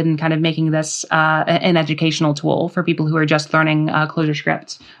very interested in kind of making this an educational tool for people who are just learning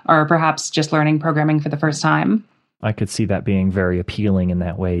ClojureScript or perhaps just learning programming for the first time. I could see that being very appealing in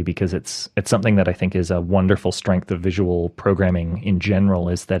that way because it's something that I think is a wonderful strength of visual programming in general,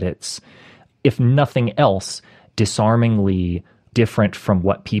 is that it's, if nothing else, disarmingly different from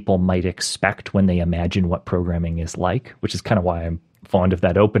what people might expect when they imagine what programming is like, which is kind of why I'm fond of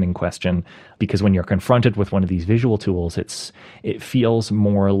that opening question, because when you're confronted with one of these visual tools, it feels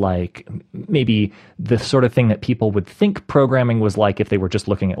more like maybe the sort of thing that people would think programming was like if they were just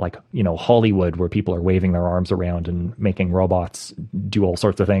looking at like, Hollywood, where people are waving their arms around and making robots do all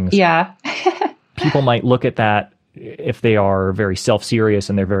sorts of things. Yeah. People might look at that if they are very self-serious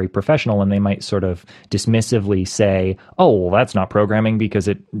and they're very professional, and they might sort of dismissively say, oh, well, that's not programming because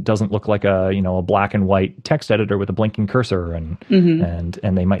it doesn't look like a black and white text editor with a blinking cursor, and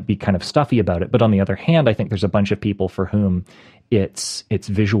they might be kind of stuffy about it. But on the other hand, I think there's a bunch of people for whom its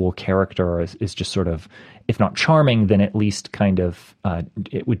visual character is just sort of, if not charming, then at least kind of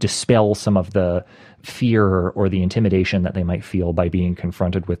it would dispel some of the fear or the intimidation that they might feel by being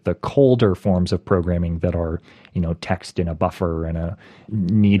confronted with the colder forms of programming that are, text in a buffer and a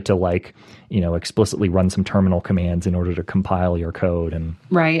need to explicitly run some terminal commands in order to compile your code and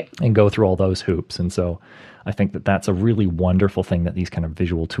go through all those hoops. And so I think that that's a really wonderful thing that these kind of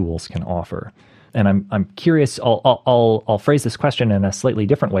visual tools can offer. And I'm curious. I'll phrase this question in a slightly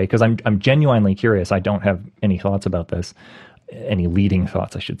different way because I'm genuinely curious. I don't have any thoughts about this, any leading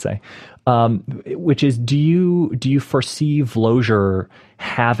thoughts, I should say. Which is, do you foresee Vlozher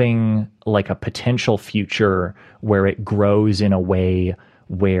having like a potential future where it grows in a way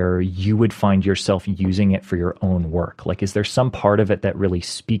where you would find yourself using it for your own work? Like, is there some part of it that really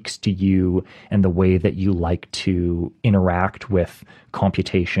speaks to you and the way that you like to interact with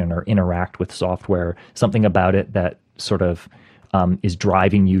computation or interact with software? Something about it that sort of is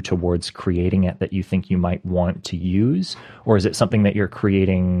driving you towards creating it that you think you might want to use? Or is it something that you're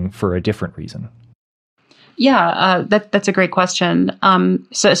creating for a different reason? Yeah, that's a great question.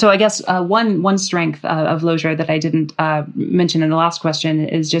 So I guess one strength of Vlozher that I didn't mention in the last question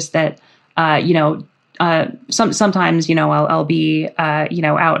is just that sometimes I'll be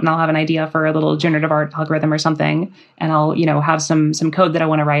out and I'll have an idea for a little generative art algorithm or something, and I'll have some code that I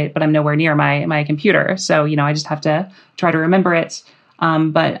want to write, but I'm nowhere near my computer, so I just have to try to remember it.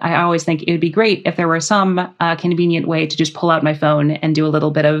 But I always think it would be great if there were some convenient way to just pull out my phone and do a little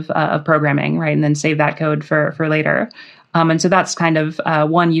bit of programming, right? And then save that code for later. And so that's kind of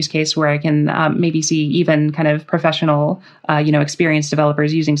one use case where I can maybe see even kind of professional, experienced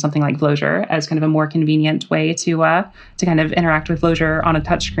developers using something like Vlozher as kind of a more convenient way to kind of interact with Vlozher on a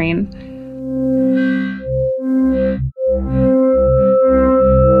touchscreen.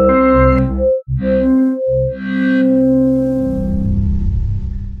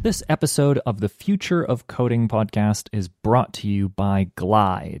 This episode of the Future of Coding podcast is brought to you by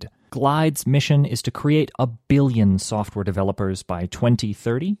Glide. Glide's mission is to create 1 billion software developers by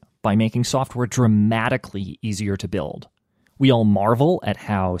 2030 by making software dramatically easier to build. We all marvel at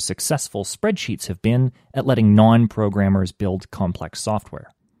how successful spreadsheets have been at letting non-programmers build complex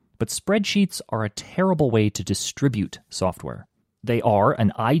software. But spreadsheets are a terrible way to distribute software. They are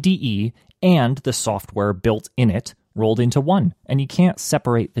an IDE and the software built in it rolled into one, and you can't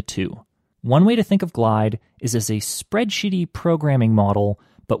separate the two. One way to think of Glide is as a spreadsheety programming model,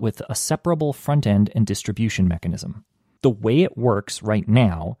 but with a separable front end and distribution mechanism. The way it works right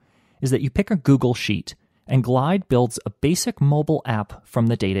now is that you pick a Google Sheet, and Glide builds a basic mobile app from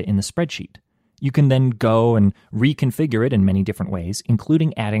the data in the spreadsheet. You can then go and reconfigure it in many different ways,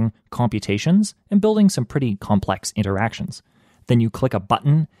 including adding computations and building some pretty complex interactions. Then you click a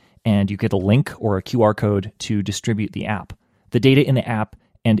button and you get a link or a QR code to distribute the app. The data in the app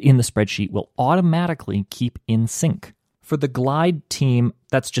and in the spreadsheet will automatically keep in sync. For the Glide team,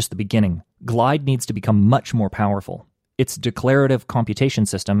 that's just the beginning. Glide needs to become much more powerful. Its declarative computation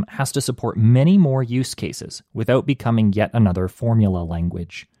system has to support many more use cases without becoming yet another formula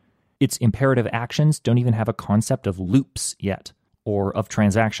language. Its imperative actions don't even have a concept of loops yet, or of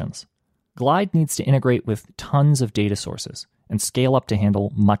transactions. Glide needs to integrate with tons of data sources and scale up to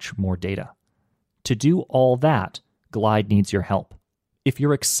handle much more data. To do all that, Glide needs your help. If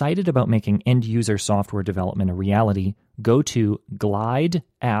you're excited about making end-user software development a reality, go to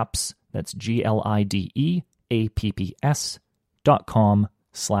glideapps, that's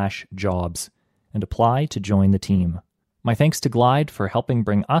glideapps.com/jobs, and apply to join the team. My thanks to Glide for helping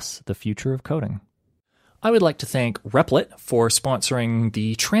bring us the future of coding. I would like to thank Replit for sponsoring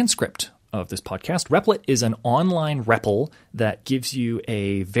the transcript of this podcast. Replit is an online REPL that gives you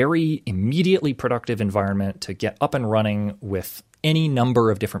a very immediately productive environment to get up and running with any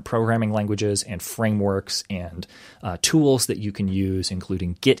number of different programming languages and frameworks and tools that you can use,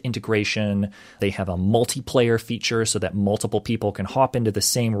 including Git integration. They have a multiplayer feature so that multiple people can hop into the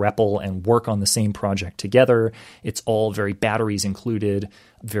same REPL and work on the same project together. It's all very batteries included,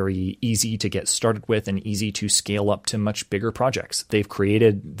 very easy to get started with and easy to scale up to much bigger projects. They've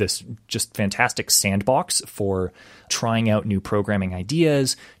created this just fantastic sandbox for trying out new programming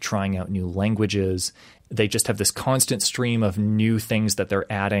ideas, trying out new languages. They just have this constant stream of new things that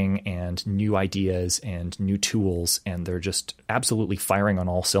they're adding and new ideas and new tools, and they're just absolutely firing on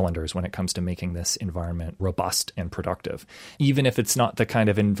all cylinders when it comes to making this environment robust and productive. Even if it's not the kind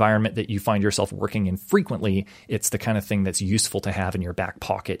of environment that you find yourself working in frequently, it's the kind of thing that's useful to have in your back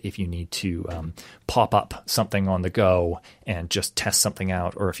pocket if you need to pop up something on the go and just test something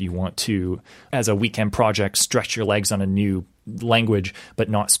out, or if you want to, as a weekend project, stretch your legs on a new language,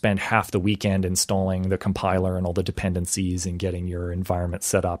 but not spend half the weekend installing the compiler and all the dependencies and getting your environment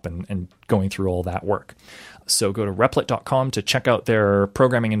set up and going through all that work. So go to Replit.com to check out their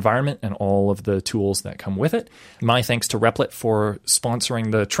programming environment and all of the tools that come with it. My thanks to Replit for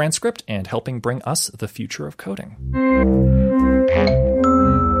sponsoring the transcript and helping bring us the future of coding.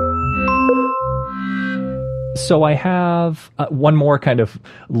 So I have one more kind of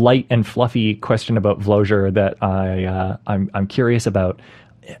light and fluffy question about Vlozher that I'm curious about.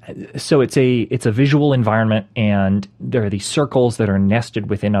 So it's a visual environment, and there are these circles that are nested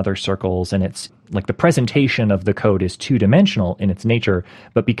within other circles, and it's like the presentation of the code is two-dimensional in its nature,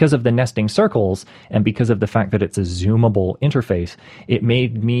 but because of the nesting circles and because of the fact that it's a zoomable interface, it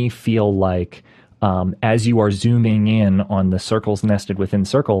made me feel like as you are zooming in on the circles nested within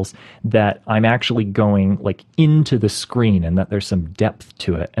circles, that I'm actually going like into the screen and that there's some depth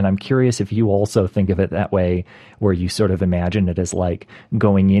to it. And I'm curious if you also think of it that way, where you sort of imagine it as like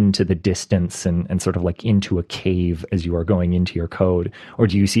going into the distance and sort of like into a cave as you are going into your code. Or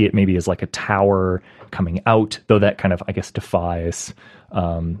do you see it maybe as like a tower coming out, though that kind of, I guess, defies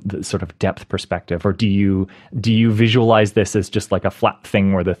the sort of depth perspective? Or do you visualize this as just like a flat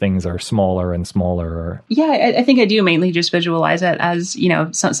thing where the things are smaller and smaller? Or... Yeah, I think I do mainly just visualize it as,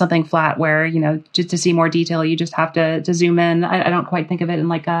 something flat where, just to see more detail, you just have to zoom in. I don't quite think of it in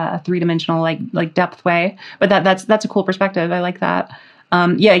like a three-dimensional like depth way, but that's a cool perspective. I like that.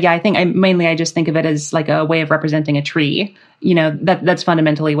 I think I just think of it as like a way of representing a tree. That's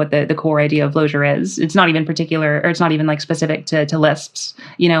fundamentally what the core idea of Vlozher is. It's not even particular, or it's not even like specific to Lisps.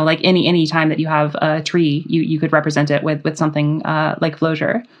 Like any time that you have a tree, you could represent it with something like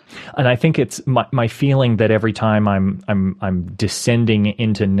Vlozher. And I think it's my feeling that every time I'm descending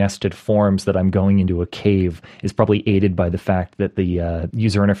into nested forms, that I'm going into a cave, is probably aided by the fact that the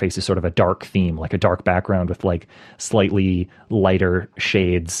user interface is sort of a dark theme, like a dark background with like slightly lighter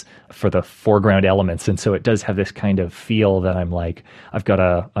shades for the foreground elements. And so it does have this kind of feel that I'm like, I've got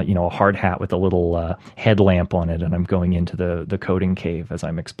a hard hat with a little headlamp on it, and I'm going into the coding cave as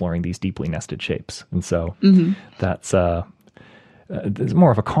I'm exploring these deeply nested shapes. And so that's it's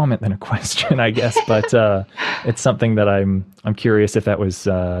more of a comment than a question, I guess, but it's something that I'm curious if that was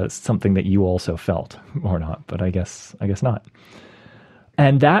something that you also felt or not, but I guess not.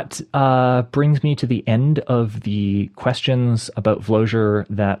 And that brings me to the end of the questions about Vlozher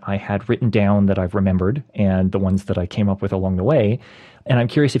that I had written down that I've remembered and the ones that I came up with along the way. And I'm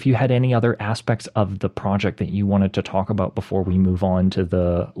curious if you had any other aspects of the project that you wanted to talk about before we move on to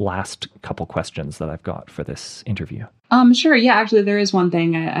the last couple questions that I've got for this interview. Sure. Yeah, actually, there is one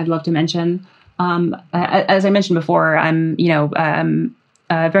thing I'd love to mention. As I mentioned before, I'm,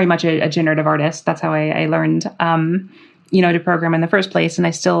 very much a generative artist. That's how I learned, to program in the first place. And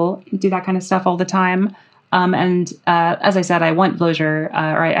I still do that kind of stuff all the time. As I said, I want Vlozher,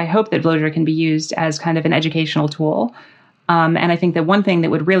 or I hope that Vlozher can be used as kind of an educational tool. And I think that one thing that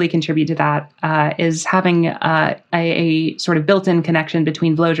would really contribute to that is having a sort of built-in connection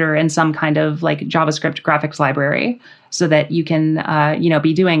between Vlozher and some kind of like JavaScript graphics library, so that you can,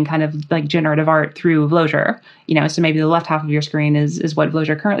 be doing kind of like generative art through Vlozher. So maybe the left half of your screen is what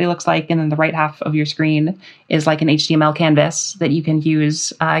Vlozher currently looks like, and then the right half of your screen is like an HTML canvas that you can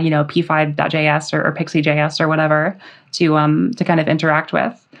use, p5.js or Pixie.js or whatever to kind of interact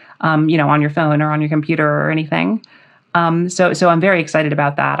with, on your phone or on your computer or anything. So I'm very excited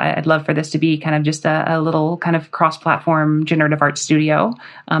about that. I'd love for this to be kind of just a little kind of cross-platform generative art studio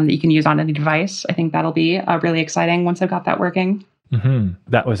that you can use on any device. I think that'll be really exciting once I've got that working. Mm-hmm.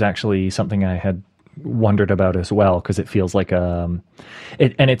 That was actually something I had wondered about as well, because it feels like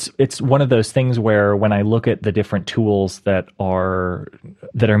it's one of those things where when I look at the different tools that are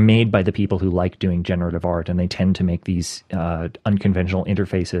made by the people who like doing generative art, and they tend to make these unconventional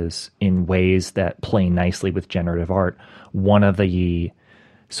interfaces in ways that play nicely with generative art, one of the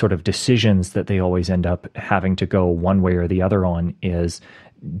sort of decisions that they always end up having to go one way or the other on is,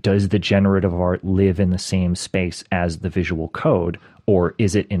 does the generative art live in the same space as the visual code, or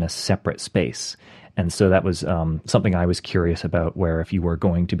is it in a separate space? And so that was something I was curious about, where if you were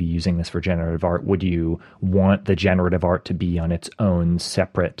going to be using this for generative art, would you want the generative art to be on its own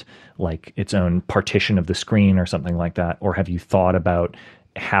separate, like its own partition of the screen or something like that? Or have you thought about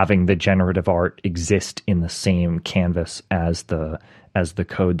having the generative art exist in the same canvas as the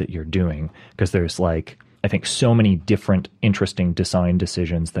code that you're doing? Because there's I think so many different interesting design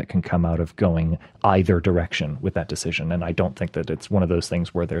decisions that can come out of going either direction with that decision. And I don't think that it's one of those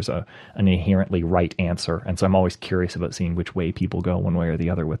things where there's an inherently right answer. And so I'm always curious about seeing which way people go one way or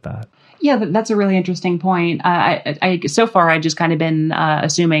the other with that. Yeah, that's a really interesting point. So far, I've just kind of been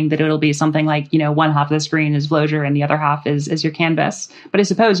assuming that it'll be something like, one half of the screen is Vlozher and the other half is your canvas. But I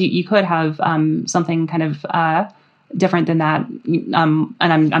suppose you could have something kind of different than that. And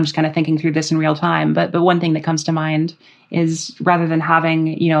I'm just kind of thinking through this in real time. But one thing that comes to mind is, rather than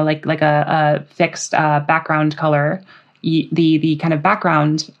having, like a fixed background color, the kind of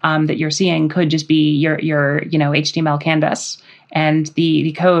background that you're seeing could just be your HTML canvas. And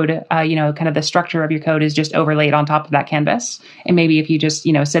the code, kind of the structure of your code is just overlaid on top of that canvas. And maybe if you just,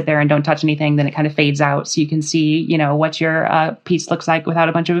 sit there and don't touch anything, then it kind of fades out. So you can see, what your piece looks like without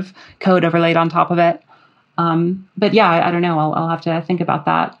a bunch of code overlaid on top of it. But yeah, I don't know. I'll have to think about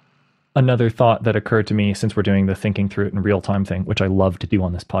that. Another thought that occurred to me, since we're doing the thinking through it in real time thing, which I love to do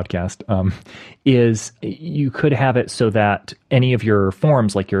on this podcast, is you could have it so that any of your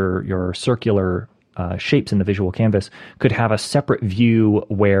forms, like your circular shapes in the visual canvas, could have a separate view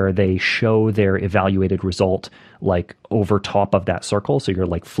where they show their evaluated result like over top of that circle. So you're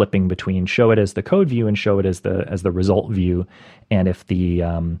like flipping between show it as the code view and show it as the result view. And if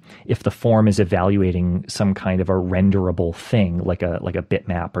the form is evaluating some kind of a renderable thing, like a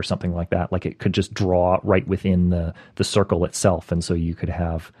bitmap or something like that, like it could just draw right within the circle itself. And so you could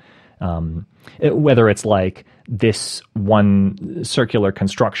have whether it's like this one circular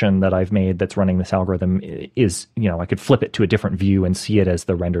construction that I've made that's running this algorithm is, I could flip it to a different view and see it as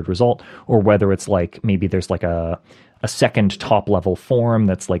the rendered result, or whether it's like maybe there's like a second top level form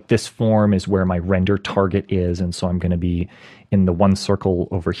that's like, this form is where my render target is, and so I'm going to be in the one circle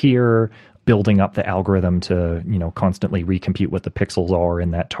over here, building up the algorithm to, constantly recompute what the pixels are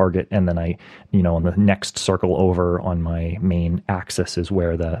in that target. And then I, on the next circle over on my main axis is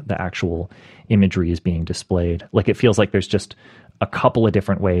where the actual imagery is being displayed. Like, it feels like there's just a couple of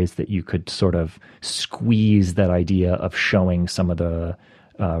different ways that you could sort of squeeze that idea of showing some of the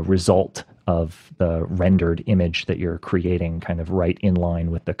result of the rendered image that you're creating kind of right in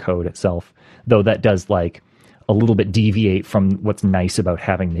line with the code itself. Though that does like a little bit deviate from what's nice about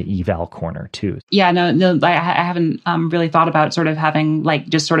having the eval corner too. Yeah, no, I haven't really thought about sort of having like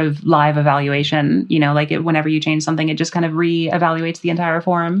just sort of live evaluation, whenever you change something, it just kind of re-evaluates the entire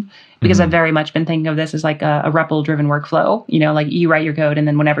form. Because I've very much been thinking of this as like a REPL-driven workflow, like you write your code and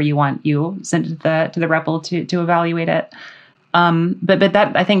then whenever you want, you send it to the REPL to evaluate it. But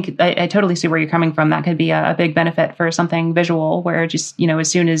that, I think I totally see where you're coming from. That could be a big benefit for something visual, where just,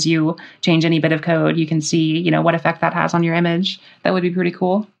 as soon as you change any bit of code, you can see, what effect that has on your image. That would be pretty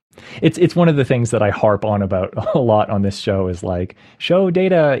cool. It's one of the things that I harp on about a lot on this show is like, show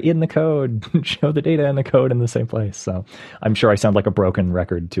data in the code, show the data in the code in the same place. So I'm sure I sound like a broken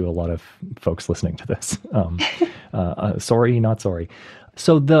record to a lot of folks listening to this. Sorry, not sorry.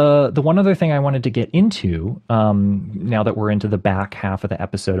 So the one other thing I wanted to get into, now that we're into the back half of the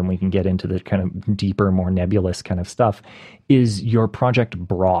episode and we can get into the kind of deeper, more nebulous kind of stuff, is your project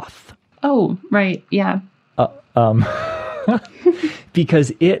Broth. Oh, right. Yeah.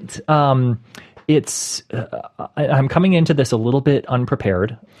 Because I'm coming into this a little bit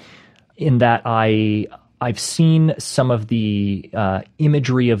unprepared in that I've seen some of the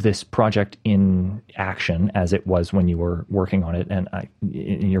imagery of this project in action as it was when you were working on it, and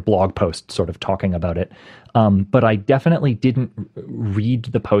in your blog post sort of talking about it. But I definitely didn't read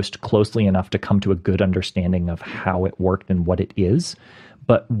the post closely enough to come to a good understanding of how it worked and what it is.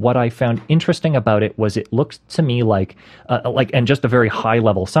 But what I found interesting about it was it looked to me like, and just a very high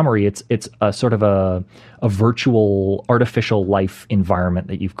level summary, it's a sort of a virtual artificial life environment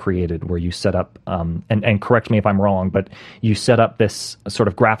that you've created where you set up, and correct me if I'm wrong, but you set up this sort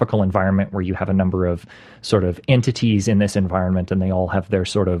of graphical environment where you have a number of sort of entities in this environment, and they all have their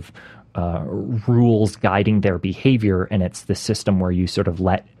sort of rules guiding their behavior. And it's the system where you sort of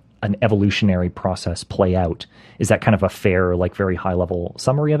let an evolutionary process play out. Is that kind of a fair, like very high level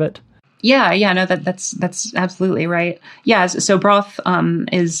summary of it? Yeah, no, that's absolutely right. Yeah, so Broth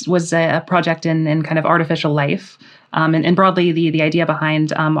was a project in kind of artificial life, and broadly the idea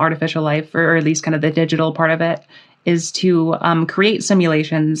behind artificial life, or at least kind of the digital part of it, is to create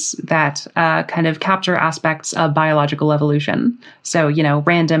simulations that kind of capture aspects of biological evolution. So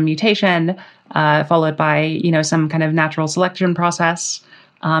random mutation followed by some kind of natural selection process.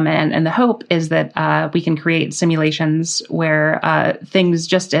 And the hope is that we can create simulations where things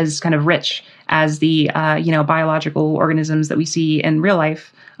just as kind of rich as the biological organisms that we see in real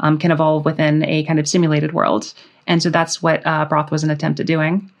life can evolve within a kind of simulated world. And so that's what Broth was an attempt at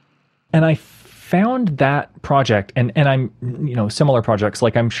doing. And I found that project, and I'm similar projects,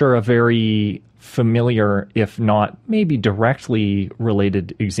 like I'm sure a very familiar, if not maybe directly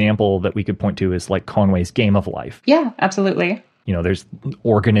related example that we could point to is like Conway's Game of Life. Yeah, absolutely. There's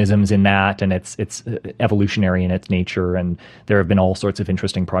organisms in that, and it's evolutionary in its nature, and there have been all sorts of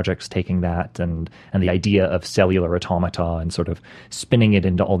interesting projects taking that and the idea of cellular automata and sort of spinning it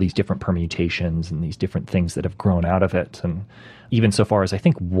into all these different permutations and these different things that have grown out of it. And even so far as I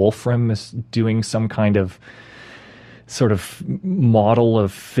think Wolfram is doing some kind of sort of model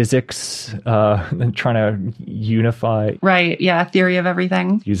of physics and trying to unify. Right. Yeah. Theory of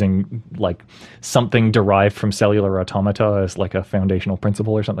everything. Using like something derived from cellular automata as like a foundational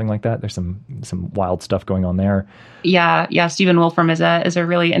principle or something like that. There's some wild stuff going on there. Yeah. Stephen Wolfram is a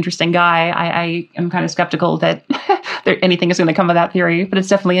really interesting guy. I am kind of skeptical that anything is going to come of that theory, but it's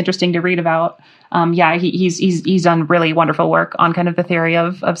definitely interesting to read about. He's done really wonderful work on kind of the theory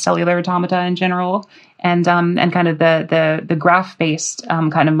of cellular automata in general, and kind of the graph-based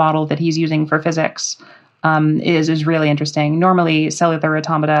kind of model that he's using for physics is really interesting. Normally, cellular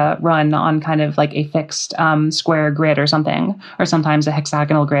automata run on kind of like a fixed square grid or something, or sometimes a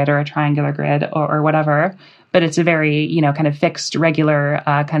hexagonal grid or a triangular grid or whatever. But it's a very kind of fixed, regular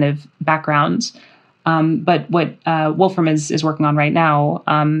kind of background. But what Wolfram is working on right now,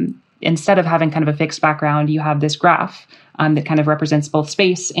 instead of having kind of a fixed background, you have this graph that kind of represents both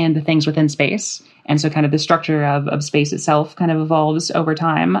space and the things within space. And so kind of the structure of space itself kind of evolves over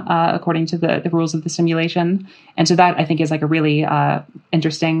time according to the rules of the simulation. And so that, I think, is like a really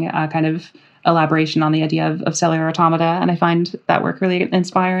interesting kind of elaboration on the idea of cellular automata. And I find that work really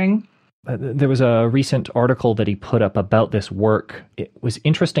inspiring. There was a recent article that he put up about this work. It was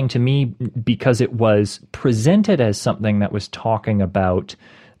interesting to me because it was presented as something that was talking about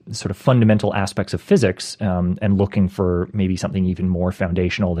sort of fundamental aspects of physics and looking for maybe something even more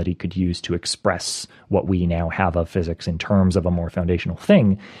foundational that he could use to express what we now have of physics in terms of a more foundational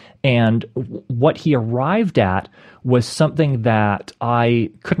thing. And what he arrived at was something that I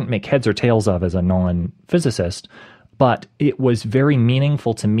couldn't make heads or tails of as a non-physicist, but it was very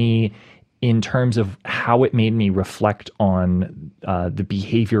meaningful to me in terms of how it made me reflect on the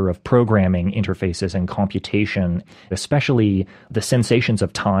behavior of programming interfaces and computation, especially the sensations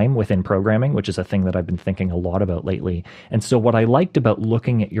of time within programming, which is a thing that I've been thinking a lot about lately. And so what I liked about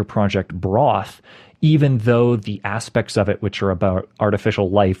looking at your project Broth, even though the aspects of it which are about artificial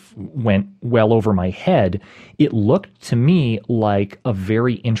life went well over my head, it looked to me like a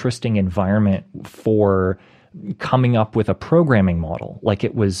very interesting environment for coming up with a programming model. Like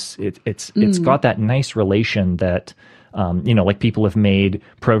it's got that nice relation that, like people have made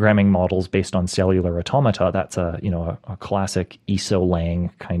programming models based on cellular automata. That's a classic ESO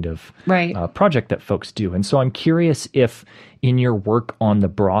Lang kind of project that folks do. And so I'm curious if in your work on the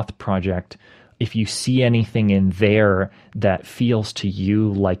Broth project, if you see anything in there that feels to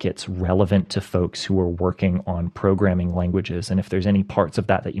you like it's relevant to folks who are working on programming languages, and if there's any parts of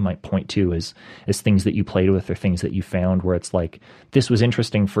that you might point to as things that you played with or things that you found where it's like, this was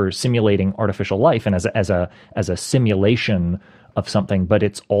interesting for simulating artificial life and as a simulation of something, but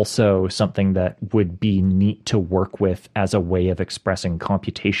it's also something that would be neat to work with as a way of expressing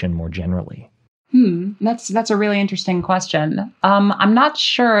computation more generally. That's a really interesting question. I'm not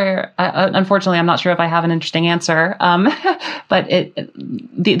sure. Unfortunately, I'm not sure if I have an interesting answer. But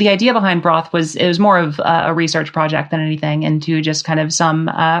the idea behind Broth was more of a research project than anything, into just kind of some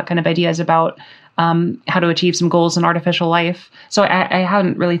kind of ideas about how to achieve some goals in artificial life. So I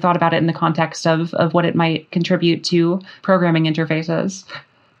hadn't really thought about it in the context of what it might contribute to programming interfaces.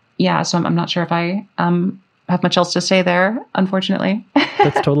 Yeah, so I'm not sure if I have much else to say there, unfortunately.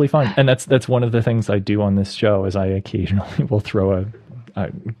 That's totally fine. And that's one of the things I do on this show is I occasionally will throw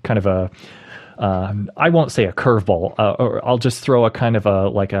a kind of a, I won't say a curveball, or I'll just throw a kind of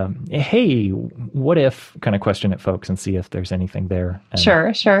a hey, what if kind of question at folks and see if there's anything there. And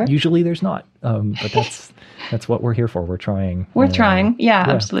sure. Usually there's not, but that's what we're here for. We're trying. Yeah,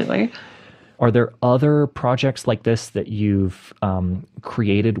 absolutely. Are there other projects like this that you've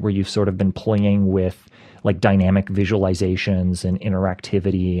created where you've sort of been playing with like dynamic visualizations and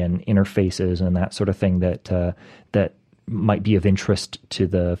interactivity and interfaces and that sort of thing that might be of interest to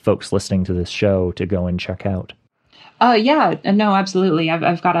the folks listening to this show to go and check out? Yeah, no, absolutely.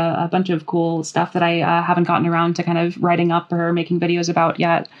 I've got a bunch of cool stuff that I haven't gotten around to kind of writing up or making videos about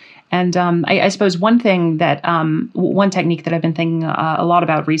yet. And I suppose one thing that one technique that I've been thinking a lot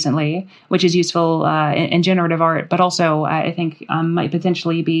about recently, which is useful in generative art, but also I think might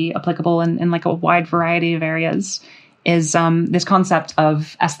potentially be applicable in like a wide variety of areas, is this concept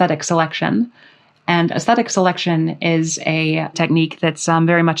of aesthetic selection. And aesthetic selection is a technique that's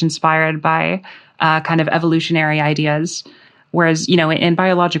very much inspired by kind of evolutionary ideas. Whereas, in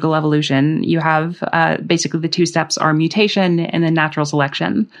biological evolution, you have basically the two steps are mutation and then natural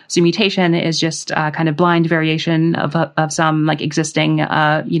selection. So mutation is just kind of blind variation of some like existing,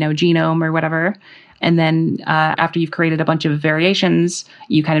 genome or whatever. And then after you've created a bunch of variations,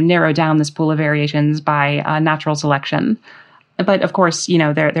 you kind of narrow down this pool of variations by natural selection. But of course,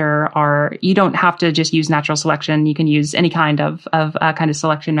 there are, you don't have to just use natural selection. You can use any kind of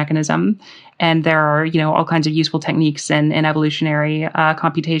selection mechanism. And there are, all kinds of useful techniques in evolutionary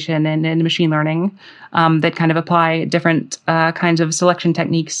computation and in machine learning that kind of apply different kinds of selection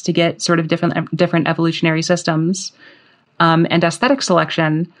techniques to get sort of different evolutionary systems. And aesthetic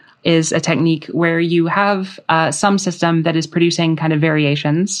selection is a technique where you have some system that is producing kind of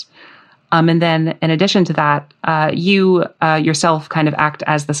variations. And then in addition to that, you yourself kind of act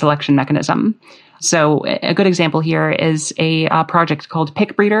as the selection mechanism. So a good example here is a project called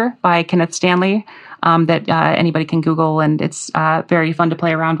PickBreeder by Kenneth Stanley that anybody can Google, and it's very fun to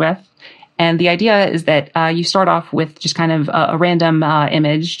play around with. And the idea is that you start off with just kind of a random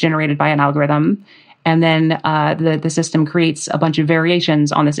image generated by an algorithm. And then the system creates a bunch of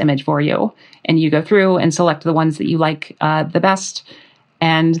variations on this image for you. And you go through and select the ones that you like the best.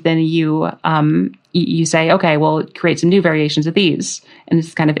 And then you say, okay, well, create some new variations of these. And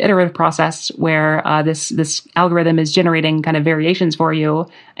it's kind of iterative process where this algorithm is generating kind of variations for you,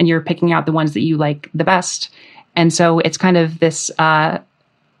 and you're picking out the ones that you like the best. And so it's kind of this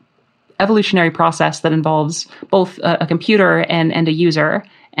evolutionary process that involves both a computer and a user.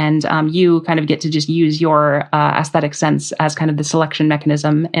 And you kind of get to just use your aesthetic sense as kind of the selection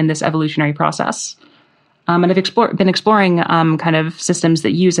mechanism in this evolutionary process. And I've been exploring kind of systems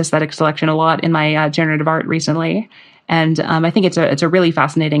that use aesthetic selection a lot in my generative art recently. And I think it's a really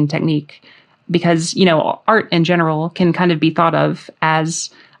fascinating technique because, art in general can kind of be thought of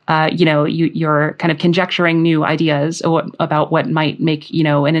as, you're kind of conjecturing new ideas about what might make,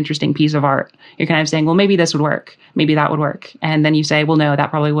 an interesting piece of art. You're kind of saying, well, maybe this would work. Maybe that would work. And then you say, well, no, that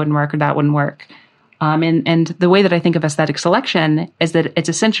probably wouldn't work or that wouldn't work. And the way that I think of aesthetic selection is that it's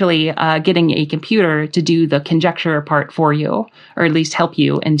essentially getting a computer to do the conjecture part for you, or at least help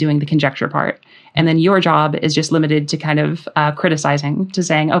you in doing the conjecture part. And then your job is just limited to kind of criticizing, to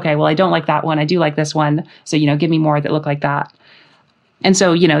saying, okay, well, I don't like that one. I do like this one. So, give me more that look like that. And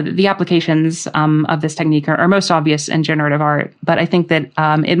so, the applications of this technique are most obvious in generative art. But I think that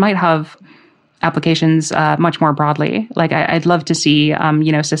it might have applications much more broadly. Like I'd love to see,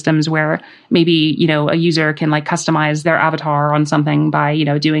 systems where maybe, a user can like customize their avatar on something by,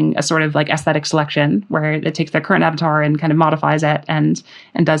 doing a sort of like aesthetic selection where it takes their current avatar and kind of modifies it and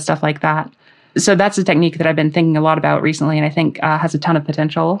does stuff like that. So that's a technique that I've been thinking a lot about recently, and I think has a ton of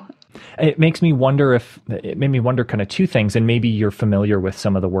potential. It made me wonder kind of two things, and maybe you're familiar with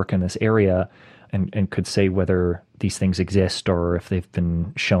some of the work in this area and could say whether these things exist or if they've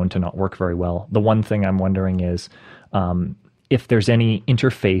been shown to not work very well. The one thing I'm wondering is if there's any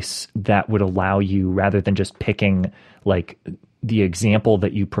interface that would allow you, rather than just picking like the example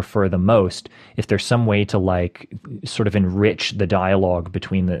that you prefer the most, if there's some way to like sort of enrich the dialogue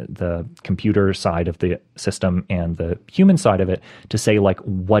between the computer side of the system and the human side of it to say like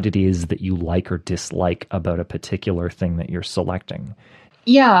what it is that you like or dislike about a particular thing that you're selecting.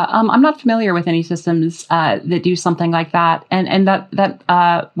 Yeah, I'm not familiar with any systems that do something like that, and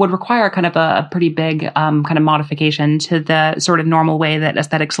that would require kind of a pretty big kind of modification to the sort of normal way that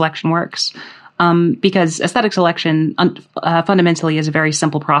aesthetic selection works. Because aesthetic selection fundamentally is a very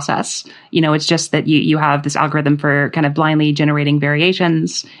simple process. It's just that you have this algorithm for kind of blindly generating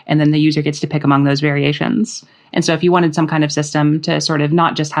variations, and then the user gets to pick among those variations. And so if you wanted some kind of system to sort of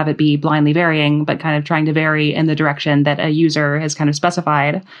not just have it be blindly varying, but kind of trying to vary in the direction that a user has kind of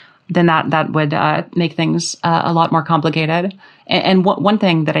specified, then that would make things a lot more complicated. And one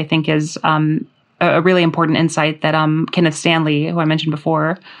thing that I think is a really important insight that Kenneth Stanley, who I mentioned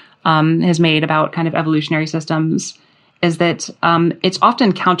before, has made about kind of evolutionary systems is that it's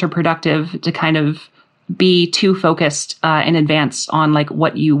often counterproductive to kind of be too focused in advance on like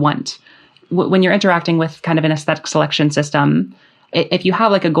what you want. When you're interacting with kind of an aesthetic selection system, if you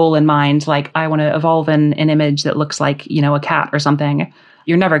have like a goal in mind, like I want to evolve an image that looks like, a cat or something,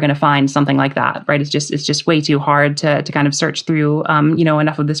 you're never going to find something like that, right? It's just way too hard to kind of search through,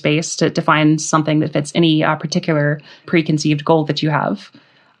 enough of the space to find something that fits any particular preconceived goal that you have.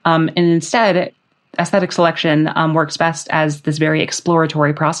 And instead, aesthetic selection works best as this very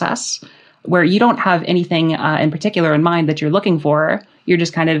exploratory process where you don't have anything in particular in mind that you're looking for. You're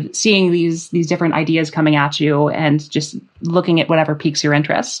just kind of seeing these different ideas coming at you and just looking at whatever piques your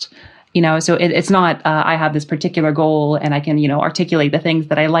interest. So it's not, I have this particular goal and I can, articulate the things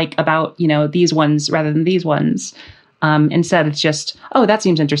that I like about, these ones rather than these ones. Instead, it's just, oh, that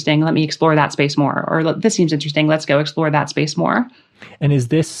seems interesting. Let me explore that space more. Or this seems interesting. Let's go explore that space more. And is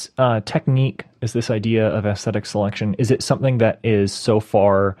this technique, is this idea of aesthetic selection, is it something that is so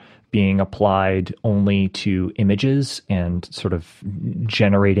far being applied only to images and sort of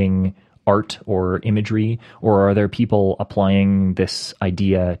generating art or imagery, or are there people applying this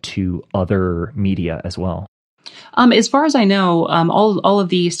idea to other media as well? As far as I know, all of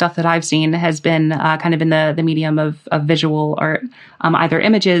the stuff that I've seen has been kind of in the medium of visual art, either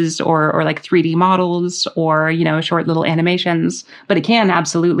images or like 3D models or, short little animations. But it can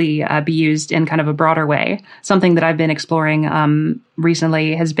absolutely be used in kind of a broader way. Something that I've been exploring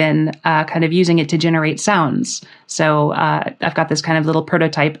recently has been kind of using it to generate sounds. So I've got this kind of little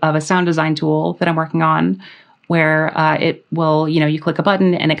prototype of a sound design tool that I'm working on, where it will, you click a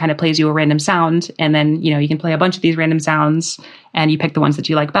button and it kind of plays you a random sound. And then, you can play a bunch of these random sounds and you pick the ones that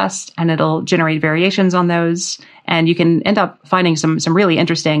you like best and it'll generate variations on those. And you can end up finding some really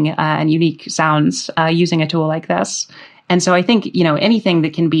interesting and unique sounds using a tool like this. And so I think, anything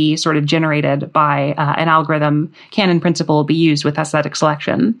that can be sort of generated by an algorithm can in principle be used with aesthetic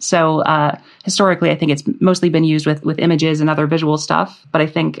selection. So historically, I think it's mostly been used with images and other visual stuff, but I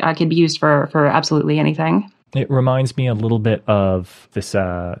think it can be used for absolutely anything. It reminds me a little bit of this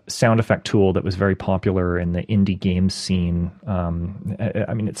sound effect tool that was very popular in the indie games scene. I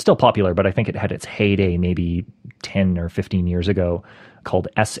mean, it's still popular, but I think it had its heyday maybe 10 or 15 years ago, called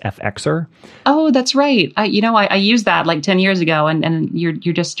SFXer. Oh, that's right. I used that like 10 years ago, and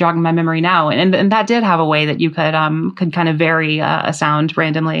you're just jogging my memory now. And that did have a way that you could kind of vary a sound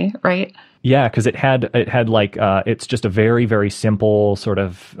randomly, right? Yeah, because it had like it's just a very, very simple sort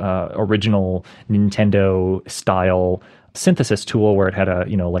of original Nintendo style synthesis tool where it had a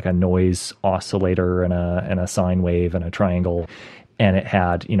like a noise oscillator and a sine wave and a triangle. And it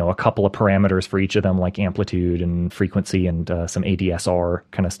had, a couple of parameters for each of them, like amplitude and frequency and some ADSR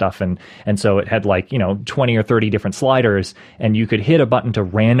kind of stuff. And so it had like, 20 or 30 different sliders, and you could hit a button to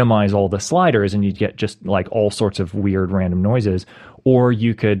randomize all the sliders and you'd get just like all sorts of weird random noises. Or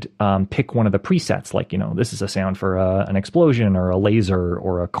you could pick one of the presets, like, this is a sound for an explosion or a laser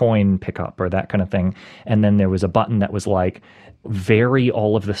or a coin pickup or that kind of thing. And then there was a button that was like, vary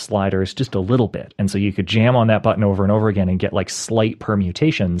all of the sliders just a little bit. And so you could jam on that button over and over again and get like slight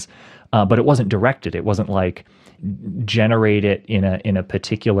permutations, but it wasn't directed. It wasn't like generate it in a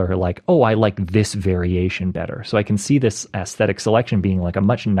particular, like, oh, I like this variation better. So I can see this aesthetic selection being like a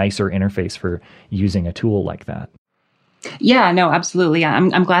much nicer interface for using a tool like that. Yeah, no, absolutely.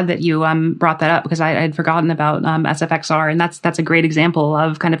 I'm glad that you brought that up, because I had forgotten about SFXR, and that's a great example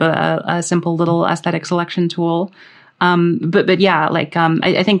of kind of a simple little aesthetic selection tool. But yeah, like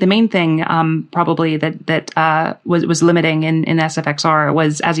I think the main thing probably that was limiting in SFXR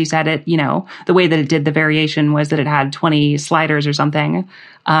was, as you said, it, the way that it did the variation was that it had 20 sliders or something,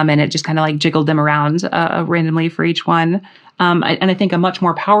 and it just kind of like jiggled them around randomly for each one. And I think a much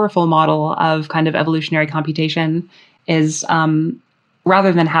more powerful model of kind of evolutionary computation is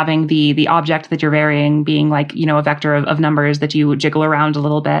rather than having the object that you're varying being like, a vector of numbers that you jiggle around a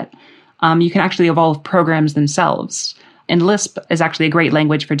little bit. You can actually evolve programs themselves. And Lisp is actually a great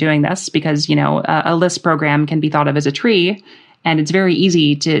language for doing this because, a Lisp program can be thought of as a tree, and it's very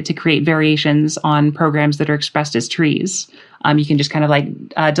easy to create variations on programs that are expressed as trees. You can just kind of like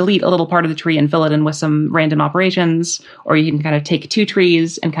delete a little part of the tree and fill it in with some random operations, or you can kind of take two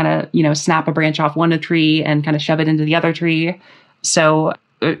trees and kind of, snap a branch off one tree and kind of shove it into the other tree. So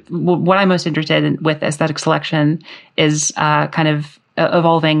what I'm most interested in with aesthetic selection is kind of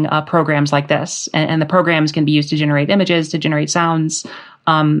evolving programs like this. And the programs can be used to generate images, to generate sounds,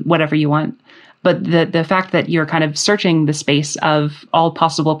 whatever you want. But the fact that you're kind of searching the space of all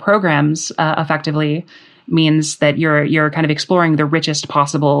possible programs effectively means that you're kind of exploring the richest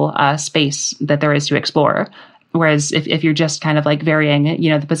possible space that there is to explore. Whereas if you're just kind of like varying,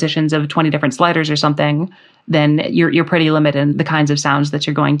 the positions of 20 different sliders or something, then you're pretty limited in the kinds of sounds that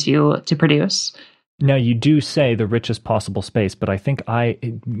you're going to produce. Now, you do say the richest possible space, but I think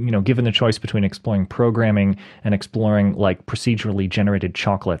given the choice between exploring programming and exploring like procedurally generated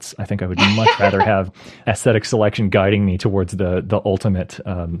chocolates, I think I would much rather have aesthetic selection guiding me towards the ultimate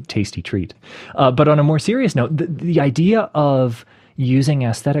tasty treat. But on a more serious note, the idea of using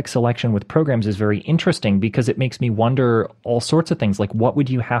aesthetic selection with programs is very interesting because it makes me wonder all sorts of things. Like, what would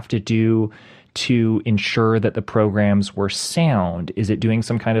you have to do to ensure that the programs were sound? Is it doing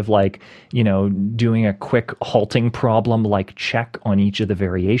some kind of like, doing a quick halting problem like check on each of the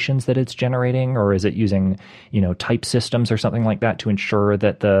variations that it's generating? Or is it using, type systems or something like that to ensure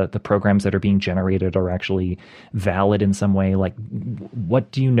that the programs that are being generated are actually valid in some way? Like, what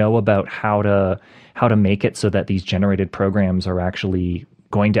do you know about how to make it so that these generated programs are actually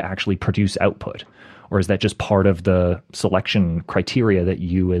going to actually produce output? Or is that just part of the selection criteria that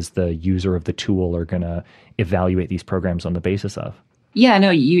you as the user of the tool are going to evaluate these programs on the basis of? Yeah, no,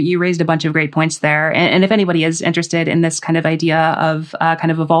 you raised a bunch of great points there. And if anybody is interested in this kind of idea of kind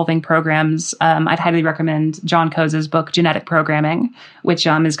of evolving programs, I'd highly recommend John Coe's book, Genetic Programming, which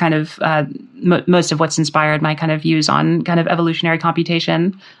is kind of most of what's inspired my kind of views on kind of evolutionary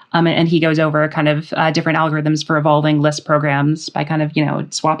computation. And he goes over kind of different algorithms for evolving Lisp programs by kind of,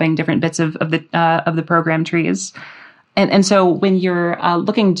 swapping different bits of the program trees. And so when you're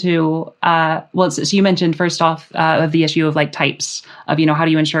looking to, so you mentioned first off the issue of like types of, how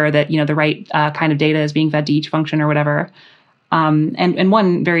do you ensure that, the right kind of data is being fed to each function or whatever. And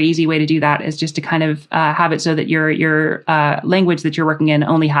one very easy way to do that is just to kind of have it so that your language that you're working in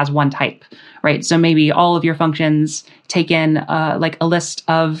only has one type, right? So maybe all of your functions take in like a list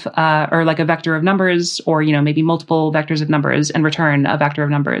of, or like a vector of numbers, or, maybe multiple vectors of numbers and return a vector of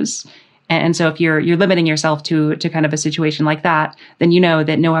numbers. And so if you're limiting yourself to kind of a situation like that, then you know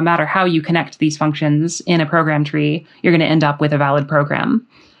that no matter how you connect these functions in a program tree, you're going to end up with a valid program.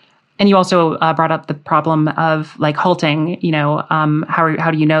 And you also brought up the problem of like halting,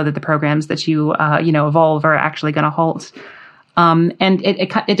 how do you know that the programs that you, evolve are actually going to halt? And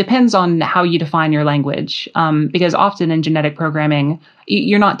it depends on how you define your language, because often in genetic programming,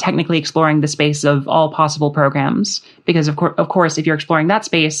 you're not technically exploring the space of all possible programs, because of course, if you're exploring that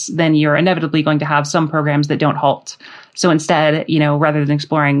space, then you're inevitably going to have some programs that don't halt. So instead, rather than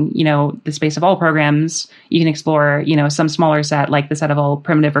exploring, the space of all programs, you can explore, some smaller set, like the set of all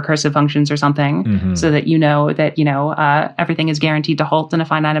primitive recursive functions or something, so that that, everything is guaranteed to halt in a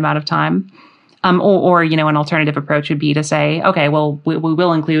finite amount of time. Or an alternative approach would be to say, okay, well, we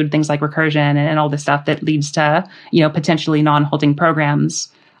will include things like recursion and all this stuff that leads to, potentially non-halting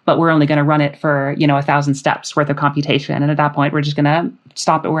programs, but we're only going to run it for, 1,000 steps worth of computation. And at that point, we're just going to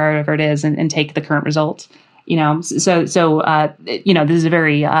stop it wherever it is and take the current result. So this is a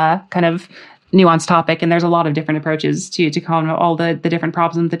very kind of nuanced topic, and there's a lot of different approaches to combat all the different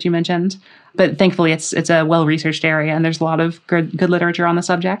problems that you mentioned. But thankfully, it's a well-researched area, and there's a lot of good literature on the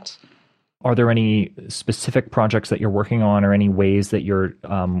subject. Are there any specific projects that you're working on, or any ways that you're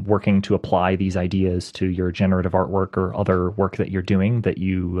working to apply these ideas to your generative artwork or other work that you're doing that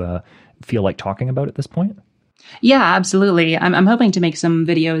you feel like talking about at this point? Yeah, absolutely. I'm hoping to make some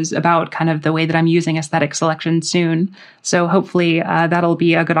videos about kind of the way that I'm using aesthetic selection soon. So hopefully that'll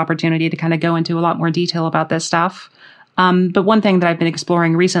be a good opportunity to kind of go into a lot more detail about this stuff. But one thing that I've been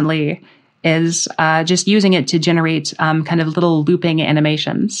exploring recently is just using it to generate kind of little looping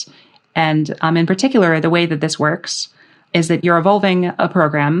animations. And in particular, the way that this works is that you're evolving a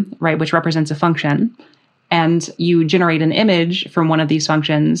program, right, which represents a function, and you generate an image from one of these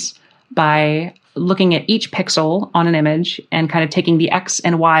functions by looking at each pixel on an image and kind of taking the X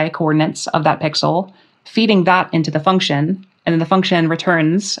and Y coordinates of that pixel, feeding that into the function, and then the function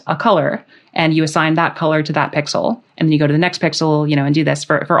returns a color, and you assign that color to that pixel. And then you go to the next pixel, and do this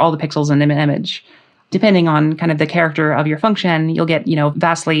for all the pixels in an image. Depending on kind of the character of your function, you'll get,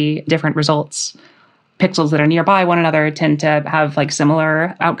 vastly different results. Pixels that are nearby one another tend to have like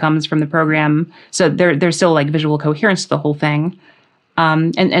similar outcomes from the program. So there's still like visual coherence to the whole thing.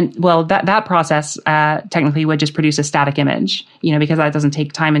 That process technically would just produce a static image, because that doesn't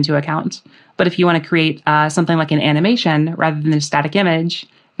take time into account. But if you want to create something like an animation rather than a static image,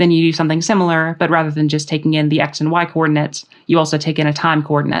 then you do something similar, but rather than just taking in the X and Y coordinates, you also take in a time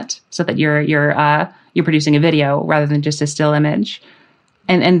coordinate so that you're producing a video rather than just a still image.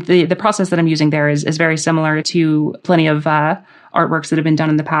 And the process that I'm using there is very similar to plenty of artworks that have been done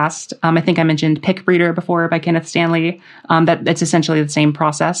in the past. I think I mentioned Pick Breeder before by Kenneth Stanley. That's essentially the same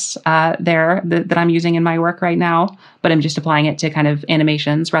process there that I'm using in my work right now, but I'm just applying it to kind of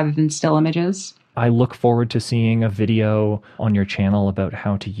animations rather than still images. I look forward to seeing a video on your channel about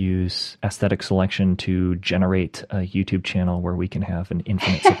how to use aesthetic selection to generate a YouTube channel where we can have an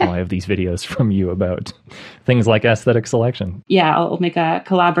infinite supply of these videos from you about things like aesthetic selection. Yeah, I'll make a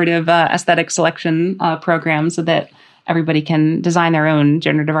collaborative aesthetic selection program so that everybody can design their own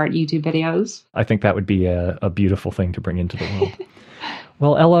generative art YouTube videos. I think that would be a beautiful thing to bring into the world.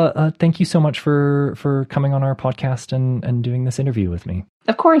 Well, Ella, thank you so much for coming on our podcast and doing this interview with me.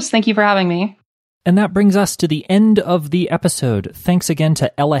 Of course. Thank you for having me. And that brings us to the end of the episode. Thanks again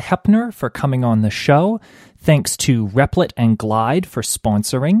to Ella Hepner for coming on the show. Thanks to Replit and Glide for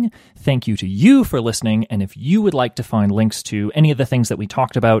sponsoring. Thank you to you for listening. And if you would like to find links to any of the things that we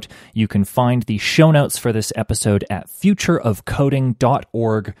talked about, you can find the show notes for this episode at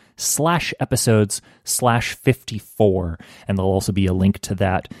futureofcoding.org/episodes/54. And there'll also be a link to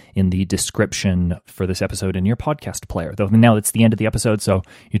that in the description for this episode in your podcast player. Though now it's the end of the episode, so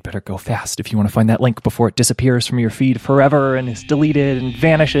you'd better go fast if you want to find that link before it disappears from your feed forever and is deleted and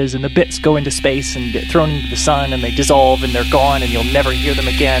vanishes and the bits go into space and get thrown into the sun and they dissolve and they're gone and you'll never hear them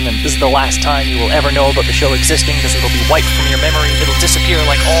again, and this is the last time you will ever know about the show existing because it'll be wiped from your memory. It'll disappear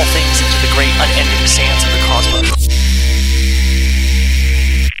like all things into the great unending sands of the cosmos.